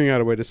 figuring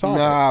out a way to solve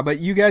it. But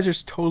you guys are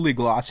totally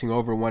glossing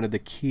over one of the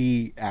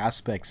key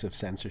aspects of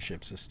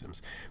censorship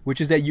systems,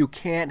 which is that you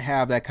can't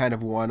have that kind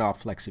of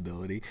one-off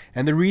flexibility.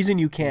 And the reason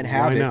you can't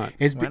have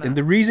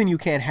the reason you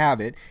can't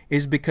have it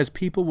is because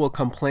people will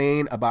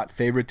complain about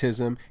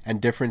favoritism and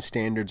different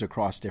standards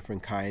across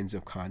different kinds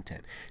of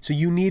content. So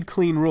you need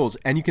clean rules,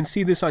 and you can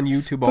see this on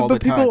YouTube all the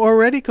time. But people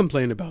already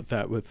complain about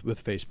that with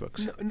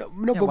Facebook's.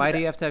 No, but why do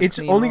you have to have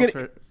clean only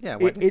going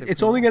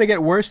it's only going to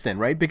get worse then,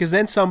 right? Because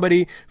then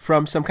somebody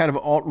from some kind of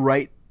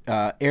alt-right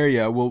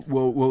area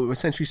will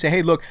essentially say,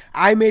 hey, look,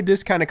 I made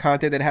this kind of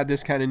content that had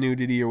this kind of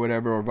nudity or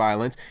whatever, or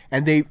violence,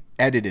 and they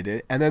edited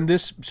it, and then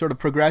this sort of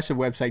progressive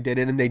website did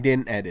it and they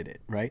didn't edit it,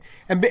 right?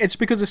 And it's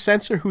because the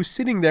censor who's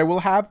sitting there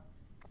will have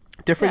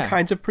different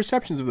kinds of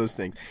perceptions of those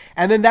things,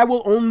 and then that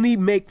will only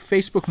make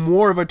Facebook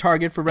more of a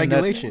target for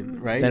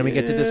regulation, right? Then we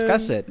get to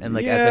discuss it and,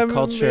 like, as a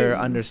culture,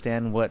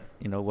 understand what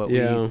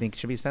we think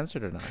should be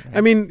censored or not. Right?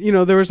 I mean,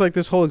 there was, like,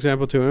 this whole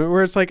example too,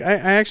 where it's like I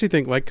actually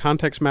think, like,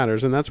 context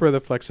matters, and that's where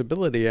the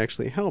flexibility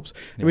actually helps.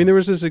 I mean, there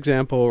was this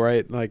example,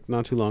 right, like,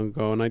 not too long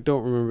ago, and I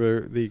don't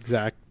remember the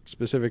exact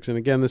specifics. And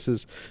again, this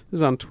is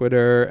on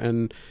Twitter,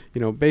 and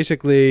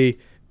basically,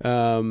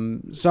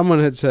 someone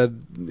had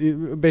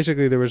said,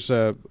 basically there was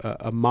a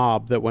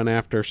mob that went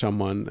after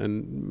someone,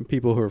 and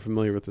people who are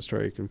familiar with the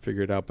story can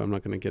figure it out, but I'm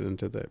not going to get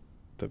into the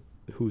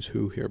who's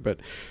who here. But,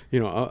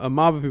 a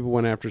mob of people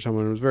went after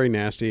someone. It was very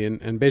nasty.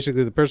 And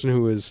basically the person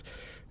who was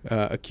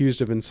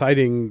accused of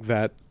inciting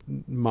that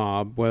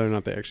mob, whether or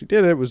not they actually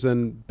did it, was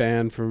then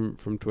banned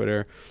from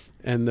Twitter.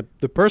 And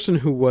the person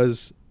who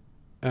was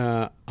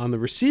on the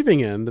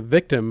receiving end, the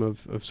victim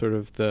of sort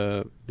of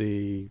the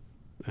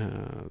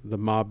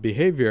mob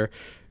behavior,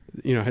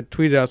 had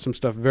tweeted out some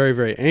stuff very,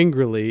 very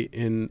angrily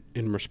in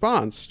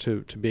response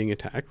to being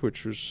attacked,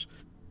 which was,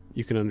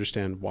 you can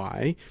understand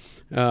why.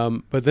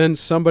 But then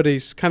somebody,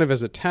 kind of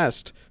as a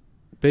test,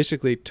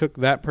 basically took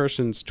that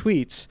person's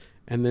tweets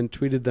and then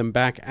tweeted them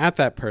back at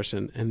that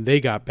person, and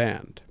they got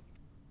banned.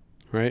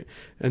 Right?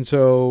 And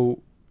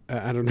so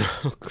I don't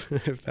know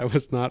if that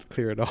was not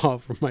clear at all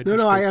from my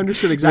No, I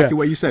understood exactly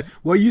what you said.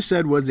 What you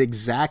said was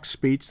exact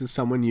speech that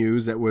someone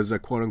used that was a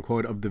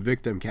quote-unquote of the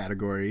victim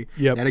category.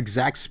 Yep. That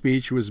exact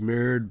speech was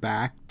mirrored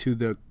back to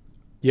the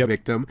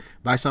victim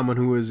by someone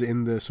who was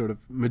in the sort of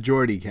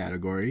majority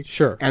category.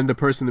 Sure. And the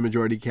person in the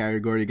majority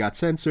category got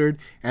censored,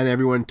 and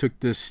everyone took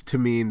this to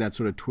mean that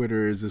sort of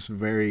Twitter is this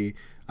very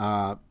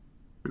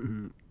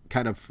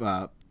kind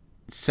of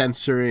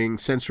censoring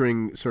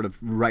sort of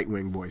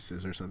right-wing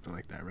voices or something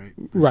like that, right?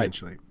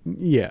 Essentially.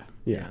 Yeah.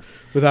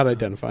 Without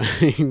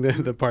identifying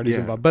the parties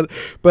involved.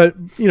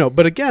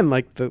 But again,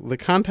 like the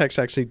context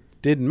actually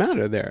didn't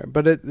matter there.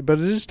 But it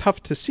is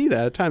tough to see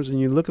that at times when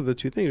you look at the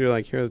two things. You're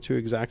like, here are the two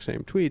exact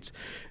same tweets,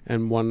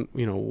 and one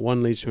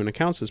leads to an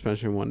account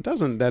suspension and one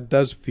doesn't. That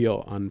does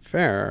feel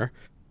unfair.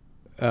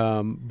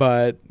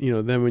 But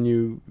then when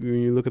you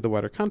look at the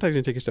wider context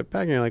and you take a step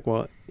back and you're like,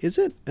 well, is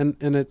it? And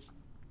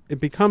it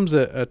becomes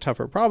a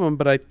tougher problem.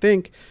 But I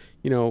think,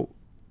 I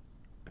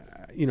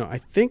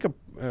think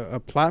a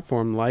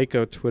platform like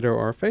a Twitter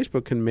or a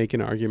Facebook can make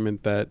an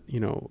argument that,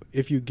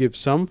 if you give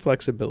some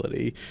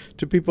flexibility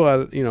to people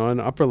at, an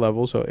upper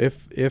level. So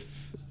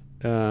if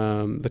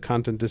the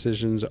content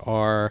decisions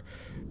are,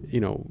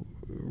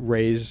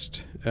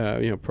 raised,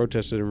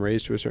 protested and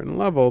raised to a certain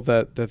level,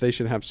 that they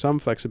should have some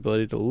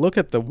flexibility to look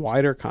at the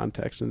wider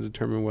context and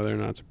determine whether or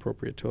not it's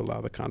appropriate to allow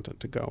the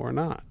content to go or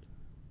not.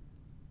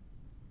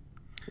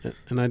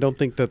 And I don't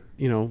think that,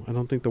 I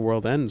don't think the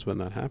world ends when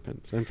that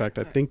happens. In fact,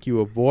 I think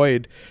you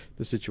avoid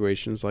the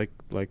situations like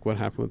what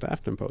happened with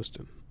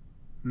Aftenposten.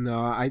 No,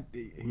 I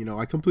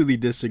completely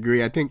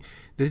disagree. I think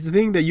the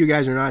thing that you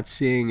guys are not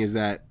seeing is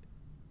that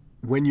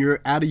when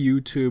you're at a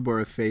YouTube or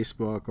a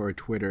Facebook or a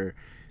Twitter,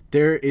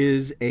 there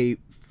is a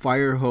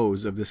fire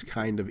hose of this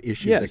kind of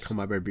issues that come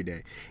up every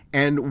day.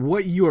 And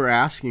what you are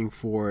asking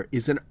for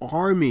is an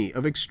army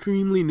of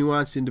extremely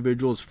nuanced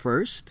individuals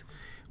first,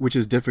 which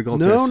is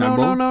difficult to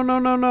assemble.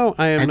 No.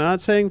 I am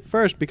not saying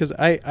first, because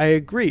I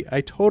agree.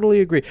 I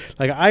totally agree.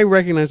 Like, I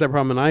recognize that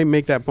problem, and I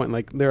make that point.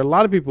 Like, there are a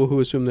lot of people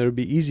who assume that it would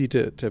be easy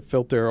to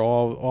filter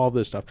all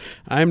this stuff.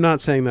 I'm not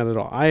saying that at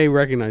all. I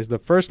recognize the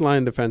first line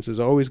of defense is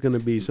always going to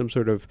be some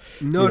sort of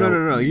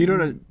No. You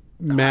don't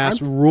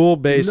mass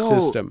rule-based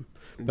system.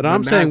 But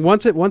I'm saying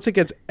once it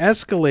gets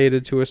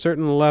escalated to a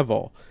certain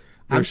level,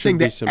 I'm saying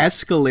that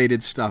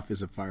escalated stuff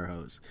is a fire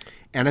hose.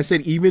 And I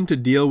said even to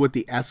deal with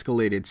the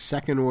escalated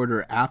second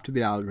order after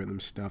the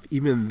algorithm stuff,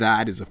 even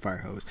that is a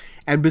fire hose.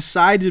 And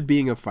besides it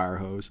being a fire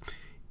hose,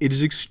 it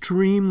is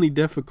extremely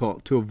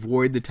difficult to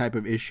avoid the type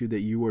of issue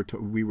that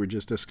we were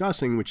just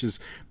discussing, which is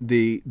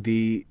the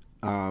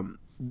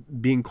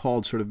being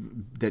called sort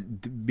of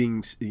that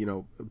being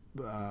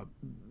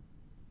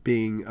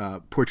being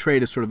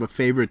portrayed as sort of a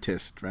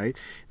favoritist, right?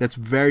 That's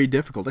very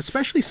difficult,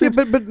 especially since...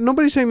 Yeah, but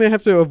nobody's saying they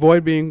have to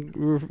avoid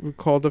being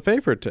called a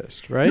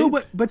favoritist, right? No,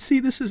 but see,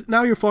 this is...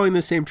 Now you're falling in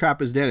the same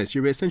trap as Dennis.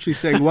 You're essentially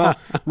saying, well,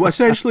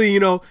 essentially,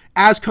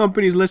 as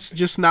companies, let's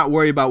just not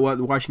worry about what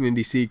Washington,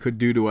 D.C. could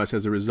do to us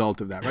as a result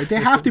of that, right? They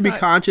have to be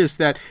conscious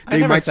that they I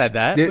never might... said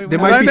that.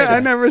 I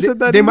never said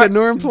that either,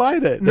 nor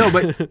implied it. No,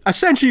 but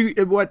essentially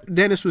what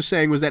Dennis was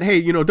saying was that,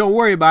 hey, don't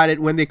worry about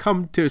it. When they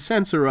come to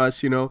censor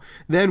us,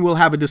 then we'll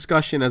have a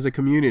discussion as a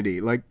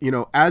community, like,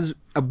 as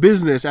a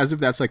business, as if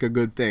that's like a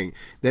good thing,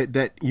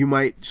 that you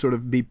might sort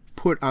of be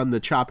put on the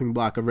chopping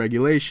block of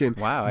regulation.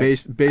 Wow,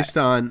 based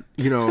on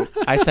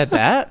I said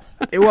that.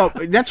 Well,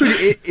 that's what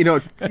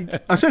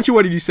essentially.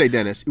 What did you say,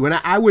 Dennis? When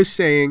I was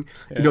saying,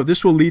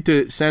 this will lead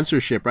to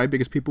censorship, right?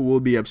 Because people will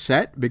be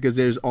upset because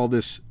there's all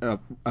this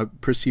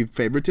perceived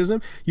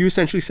favoritism. You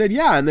essentially said,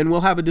 yeah, and then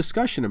we'll have a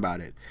discussion about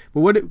it.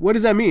 But what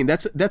does that mean?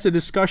 That's a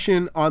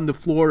discussion on the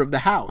floor of the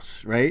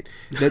House, right?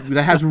 That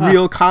has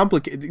real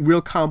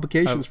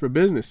complications for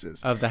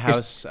businesses of the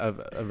House of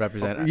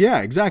Representatives.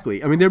 Yeah,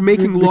 exactly. I mean, they're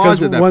making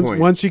laws at that point.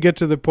 Once you get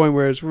to the point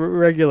where it's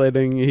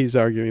regulating, he's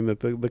arguing that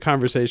the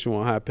conversation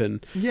will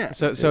happen. Yeah.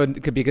 So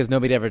because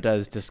nobody ever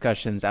does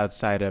discussions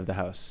outside of the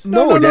House.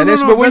 No,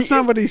 Dennis, but that's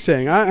not what he's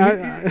saying.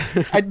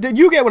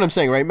 You get what I'm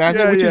saying, right,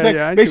 Matthew? Yeah, Which is like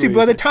I see basically what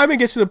by you're the time it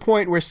gets to the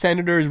point where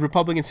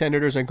Republican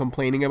senators are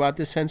complaining about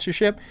this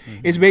censorship,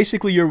 it's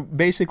basically you're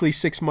basically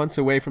 6 months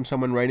away from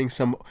someone writing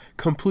some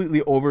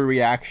completely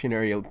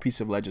overreactionary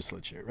piece of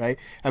legislature, right?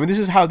 I mean, this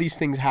is how these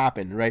things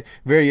happen, right?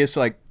 Various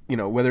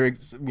whether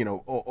it's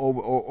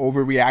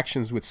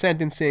overreactions with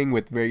sentencing,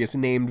 with various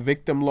named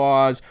victim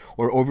laws,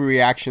 or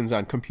overreactions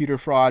on computer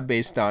fraud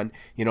based on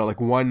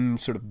one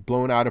sort of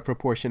blown out of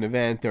proportion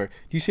event. Or do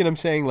you see what I'm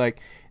saying?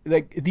 Like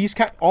these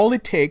all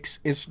it takes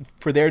is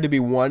for there to be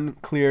one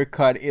clear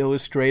cut,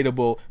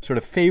 illustratable sort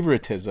of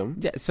favoritism.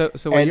 Yeah. So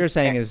what you're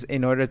saying is,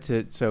 in order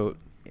to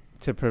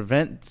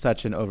prevent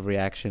such an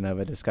overreaction of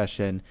a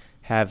discussion,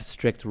 have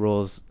strict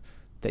rules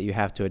that you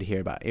have to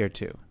adhere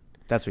to.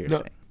 That's what you're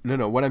saying.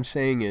 No. What I'm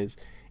saying is,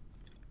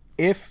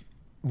 if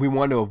we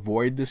want to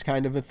avoid this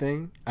kind of a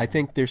thing, I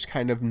think there's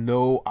kind of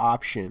no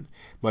option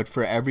but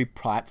for every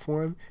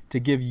platform to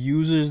give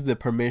users the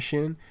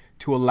permission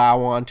to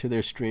allow onto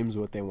their streams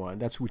what they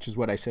want. Which is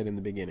what I said in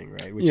the beginning,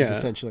 right? Which is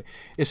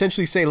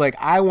essentially say, like,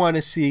 I want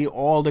to see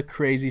all the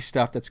crazy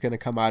stuff that's going to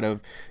come out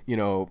of,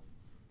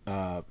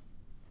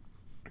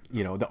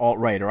 the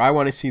alt-right, or I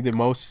want to see the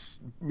most,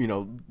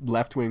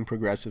 left-wing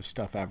progressive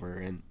stuff ever,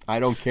 and I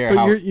don't care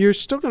how... You're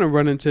still going to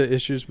run into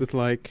issues with,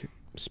 like,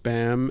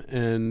 spam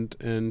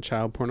and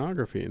child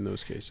pornography in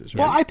those cases,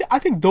 right? Well, I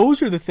think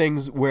those are the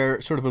things where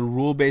sort of a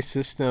rule-based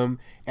system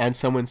and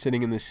someone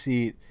sitting in the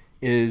seat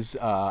is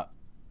not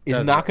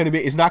going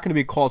to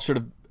be called sort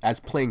of as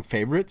playing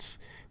favorites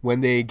when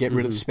they get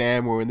rid of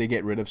spam or when they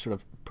get rid of sort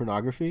of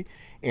pornography.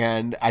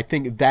 And I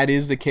think that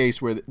is the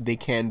case where they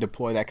can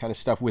deploy that kind of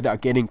stuff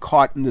without getting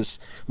caught in this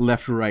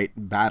left-right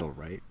battle,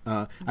 right?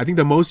 I think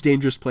the most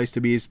dangerous place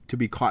to be is to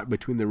be caught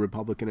between the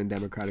Republican and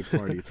Democratic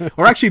parties.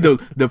 Or actually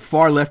the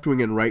far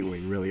left-wing and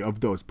right-wing, really, of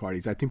those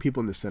parties. I think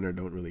people in the center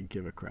don't really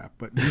give a crap.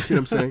 But you see what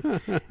I'm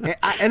saying?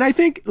 and I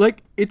think,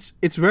 like, it's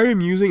very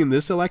amusing in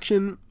this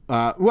election.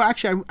 I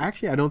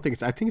don't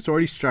think I think it's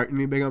already starting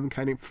to become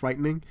kind of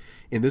frightening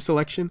in this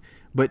election.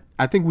 But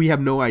I think we have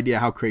no idea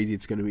how crazy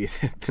it's going to be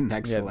the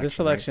next election. This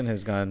election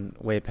has gone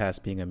way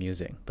past being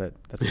amusing, but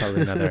that's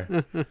probably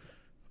another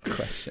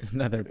question,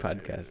 another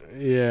podcast.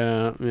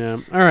 Yeah.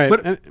 All right.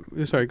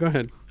 But, sorry, go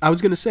ahead. I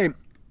was going to say,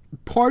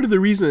 part of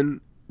the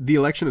reason the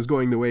election is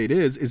going the way it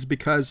is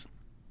because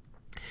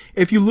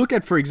if you look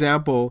at, for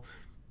example,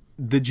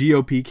 the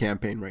GOP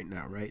campaign right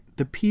now, right?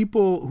 The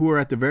people who are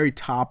at the very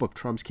top of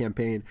Trump's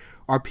campaign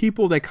are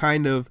people that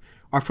kind of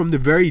are from the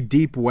very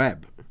deep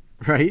web.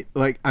 Right?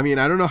 Like, I mean,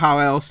 I don't know how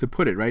else to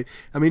put it, right?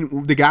 I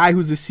mean, the guy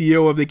who's the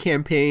CEO of the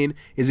campaign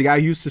is a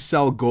guy who used to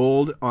sell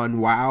gold on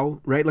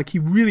WoW, right? Like, he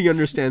really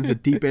understands the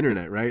deep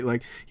internet, right?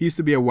 Like, he used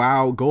to be a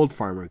WoW gold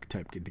farmer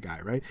type guy,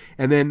 right?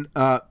 And then,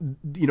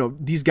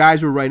 these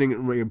guys were writing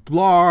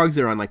blogs.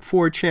 They're on, like,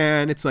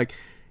 4chan. It's, like,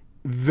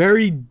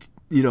 very,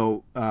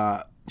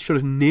 sort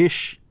of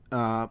niche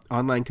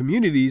online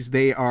communities.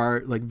 They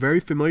are, like, very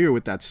familiar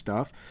with that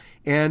stuff.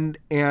 And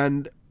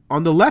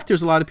on the left,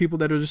 there's a lot of people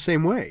that are the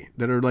same way,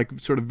 that are like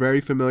sort of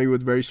very familiar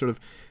with very sort of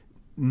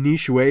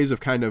niche ways of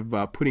kind of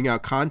putting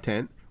out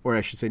content, or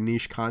I should say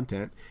niche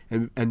content,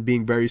 and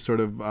being very sort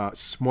of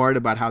smart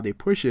about how they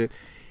push it.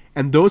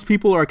 And those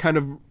people are kind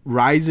of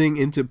rising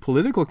into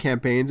political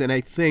campaigns. And I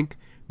think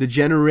the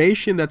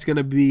generation that's going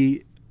to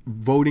be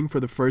voting for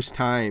the first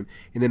time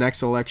in the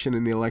next election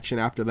and the election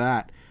after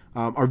that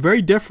are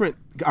very different,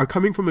 are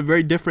coming from a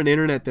very different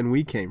internet than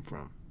we came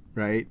from,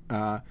 right?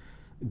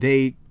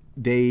 They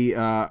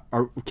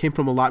came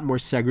from a lot more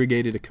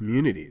segregated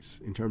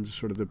communities in terms of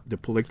sort of the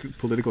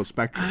political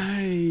spectrum.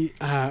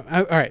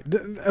 All right.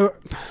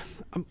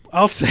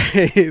 I'll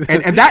say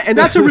that. and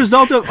that's a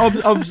result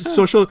of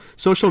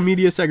social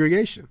media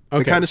segregation.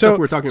 Okay. The kind of stuff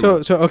we're talking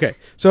about.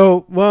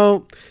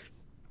 So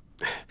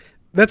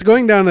that's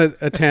going down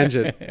a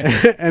tangent,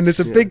 and it's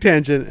a big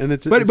tangent, and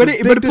it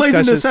plays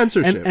into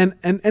censorship,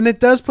 and it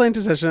does play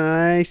into censorship. And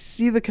I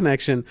see the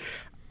connection.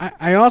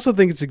 I also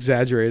think it's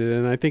exaggerated,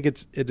 and I think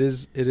it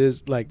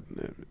is like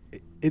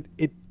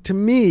it to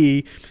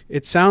me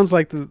it sounds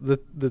like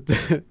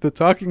the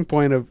talking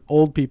point of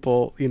old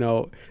people,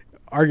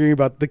 arguing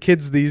about the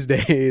kids these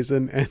days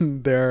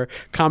and their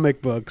comic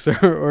books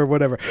or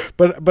whatever.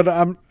 But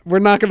we're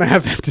not going to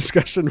have that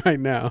discussion right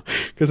now,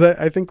 because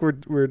I think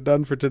we're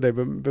done for today.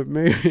 But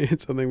maybe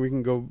it's something we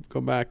can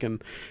go back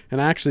and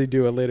actually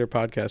do a later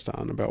podcast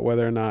on, about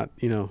whether or not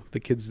the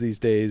kids these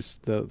days,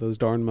 those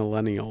darn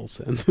millennials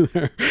and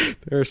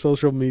their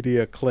social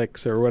media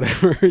cliques or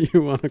whatever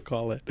you want to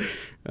call it.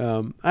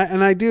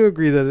 I do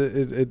agree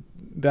that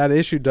that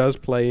issue does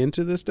play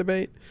into this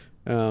debate,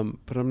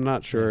 but I'm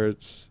not sure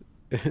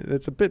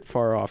it's a bit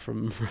far off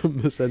from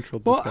the central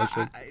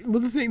discussion.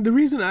 The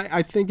reason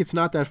I think it's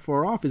not that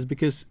far off is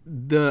because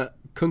the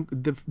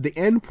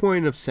end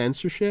point of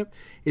censorship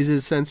is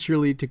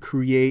essentially to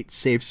create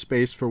safe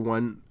space for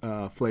one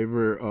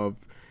flavor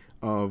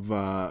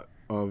of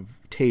of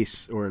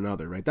tastes or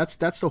another, right? That's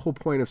the whole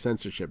point of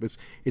censorship. It's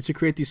to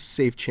create these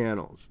safe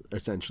channels,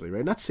 essentially,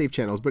 right? Not safe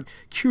channels, but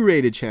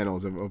curated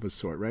channels of a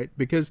sort, right?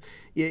 Because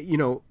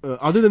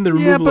other than the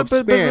removal of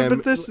spam,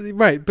 but this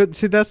right. But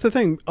see, that's the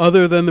thing.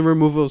 Other than the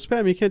removal of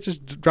spam, you can't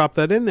just drop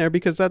that in there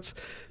because that's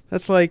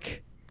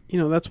like,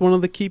 that's one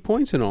of the key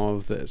points in all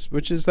of this,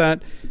 which is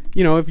that,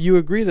 if you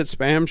agree that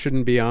spam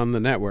shouldn't be on the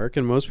network,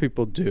 and most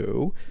people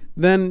do,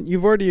 then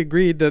you've already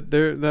agreed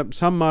that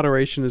some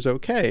moderation is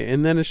okay,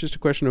 and then it's just a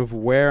question of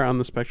where on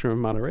the spectrum of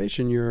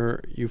moderation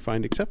you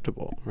find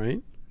acceptable,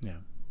 right? Yeah.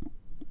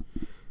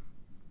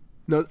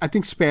 No, I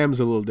think spam's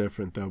a little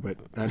different though, but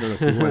I don't know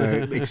if we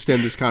want to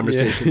extend this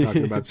conversation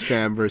talking about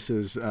spam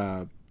versus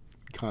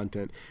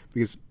content,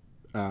 because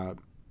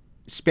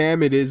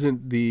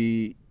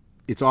spam,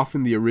 it's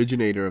often the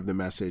originator of the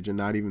message and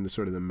not even the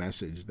sort of the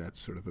message that's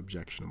sort of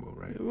objectionable,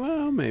 right?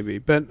 Well, maybe,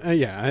 but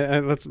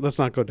let's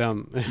not go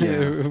down.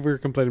 Yeah. We're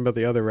complaining about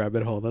the other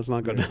rabbit hole. Let's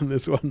not go down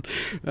this one.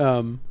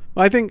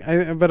 I think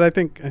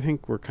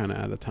we're kind of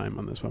out of time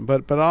on this one.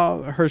 But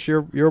Hirsch,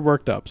 you're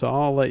worked up, so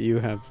I'll let you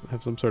have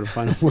some sort of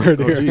final word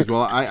here. Geez,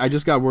 well, I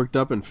just got worked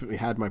up and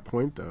had my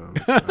point though.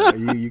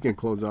 You can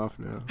close off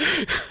now.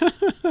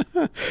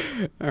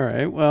 All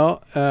right.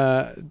 Well,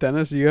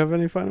 Dennis, do you have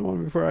any final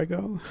one before I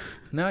go?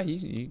 No,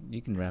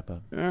 you can wrap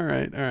up. All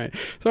right.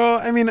 So,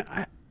 I mean,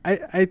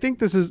 I think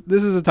this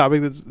is a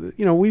topic that's,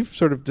 we've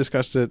sort of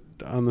discussed it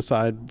on the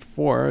side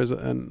before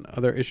and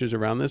other issues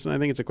around this, and I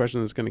think it's a question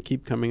that's going to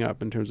keep coming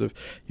up in terms of,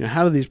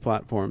 how do these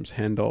platforms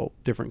handle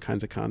different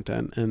kinds of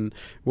content, and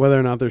whether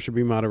or not there should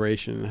be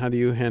moderation. How do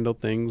you handle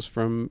things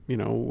from,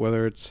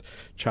 whether it's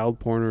child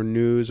porn or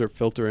news or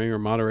filtering or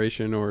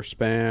moderation or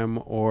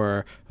spam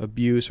or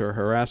abuse or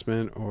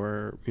harassment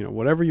or,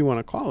 whatever you want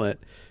to call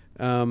it.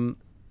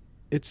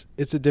 It's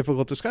a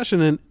difficult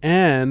discussion,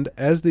 and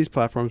as these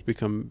platforms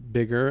become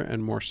bigger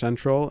and more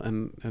central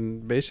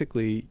and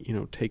basically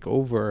take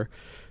over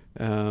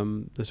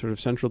the sort of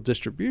central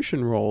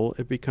distribution role,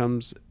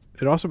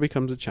 it also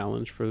becomes a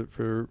challenge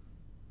for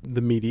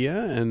the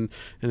media, and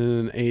in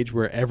an age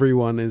where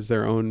everyone is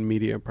their own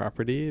media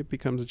property, it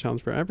becomes a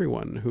challenge for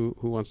everyone who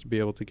wants to be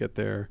able to get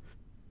their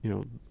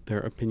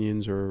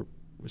opinions or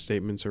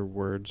statements or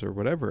words or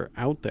whatever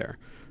out there,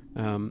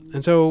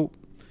 and so.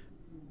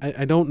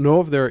 I don't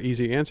know if there are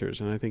easy answers,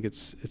 and I think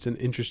it's an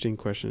interesting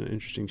question, an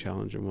interesting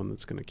challenge, and one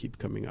that's going to keep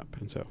coming up.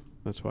 And so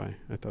that's why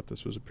I thought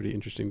this was a pretty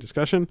interesting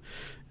discussion,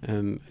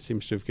 and it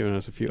seems to have given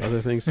us a few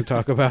other things to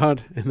talk about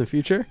in the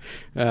future.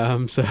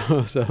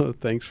 So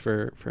thanks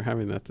for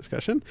having that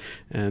discussion,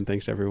 and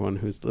thanks to everyone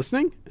who's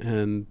listening,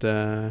 and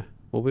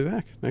we'll be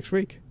back next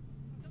week.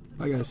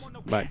 Bye, guys.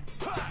 Bye.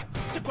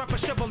 To grab a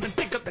shovel and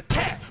dig up the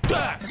tap.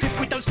 If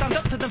we don't stand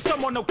up to them,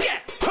 someone will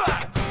get.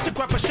 To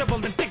grab a shovel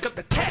and dig up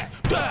the tap.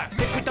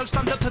 If we don't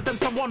stand up to them,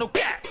 someone will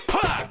get.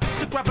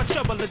 To grab a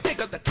shovel and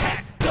dig up the tap.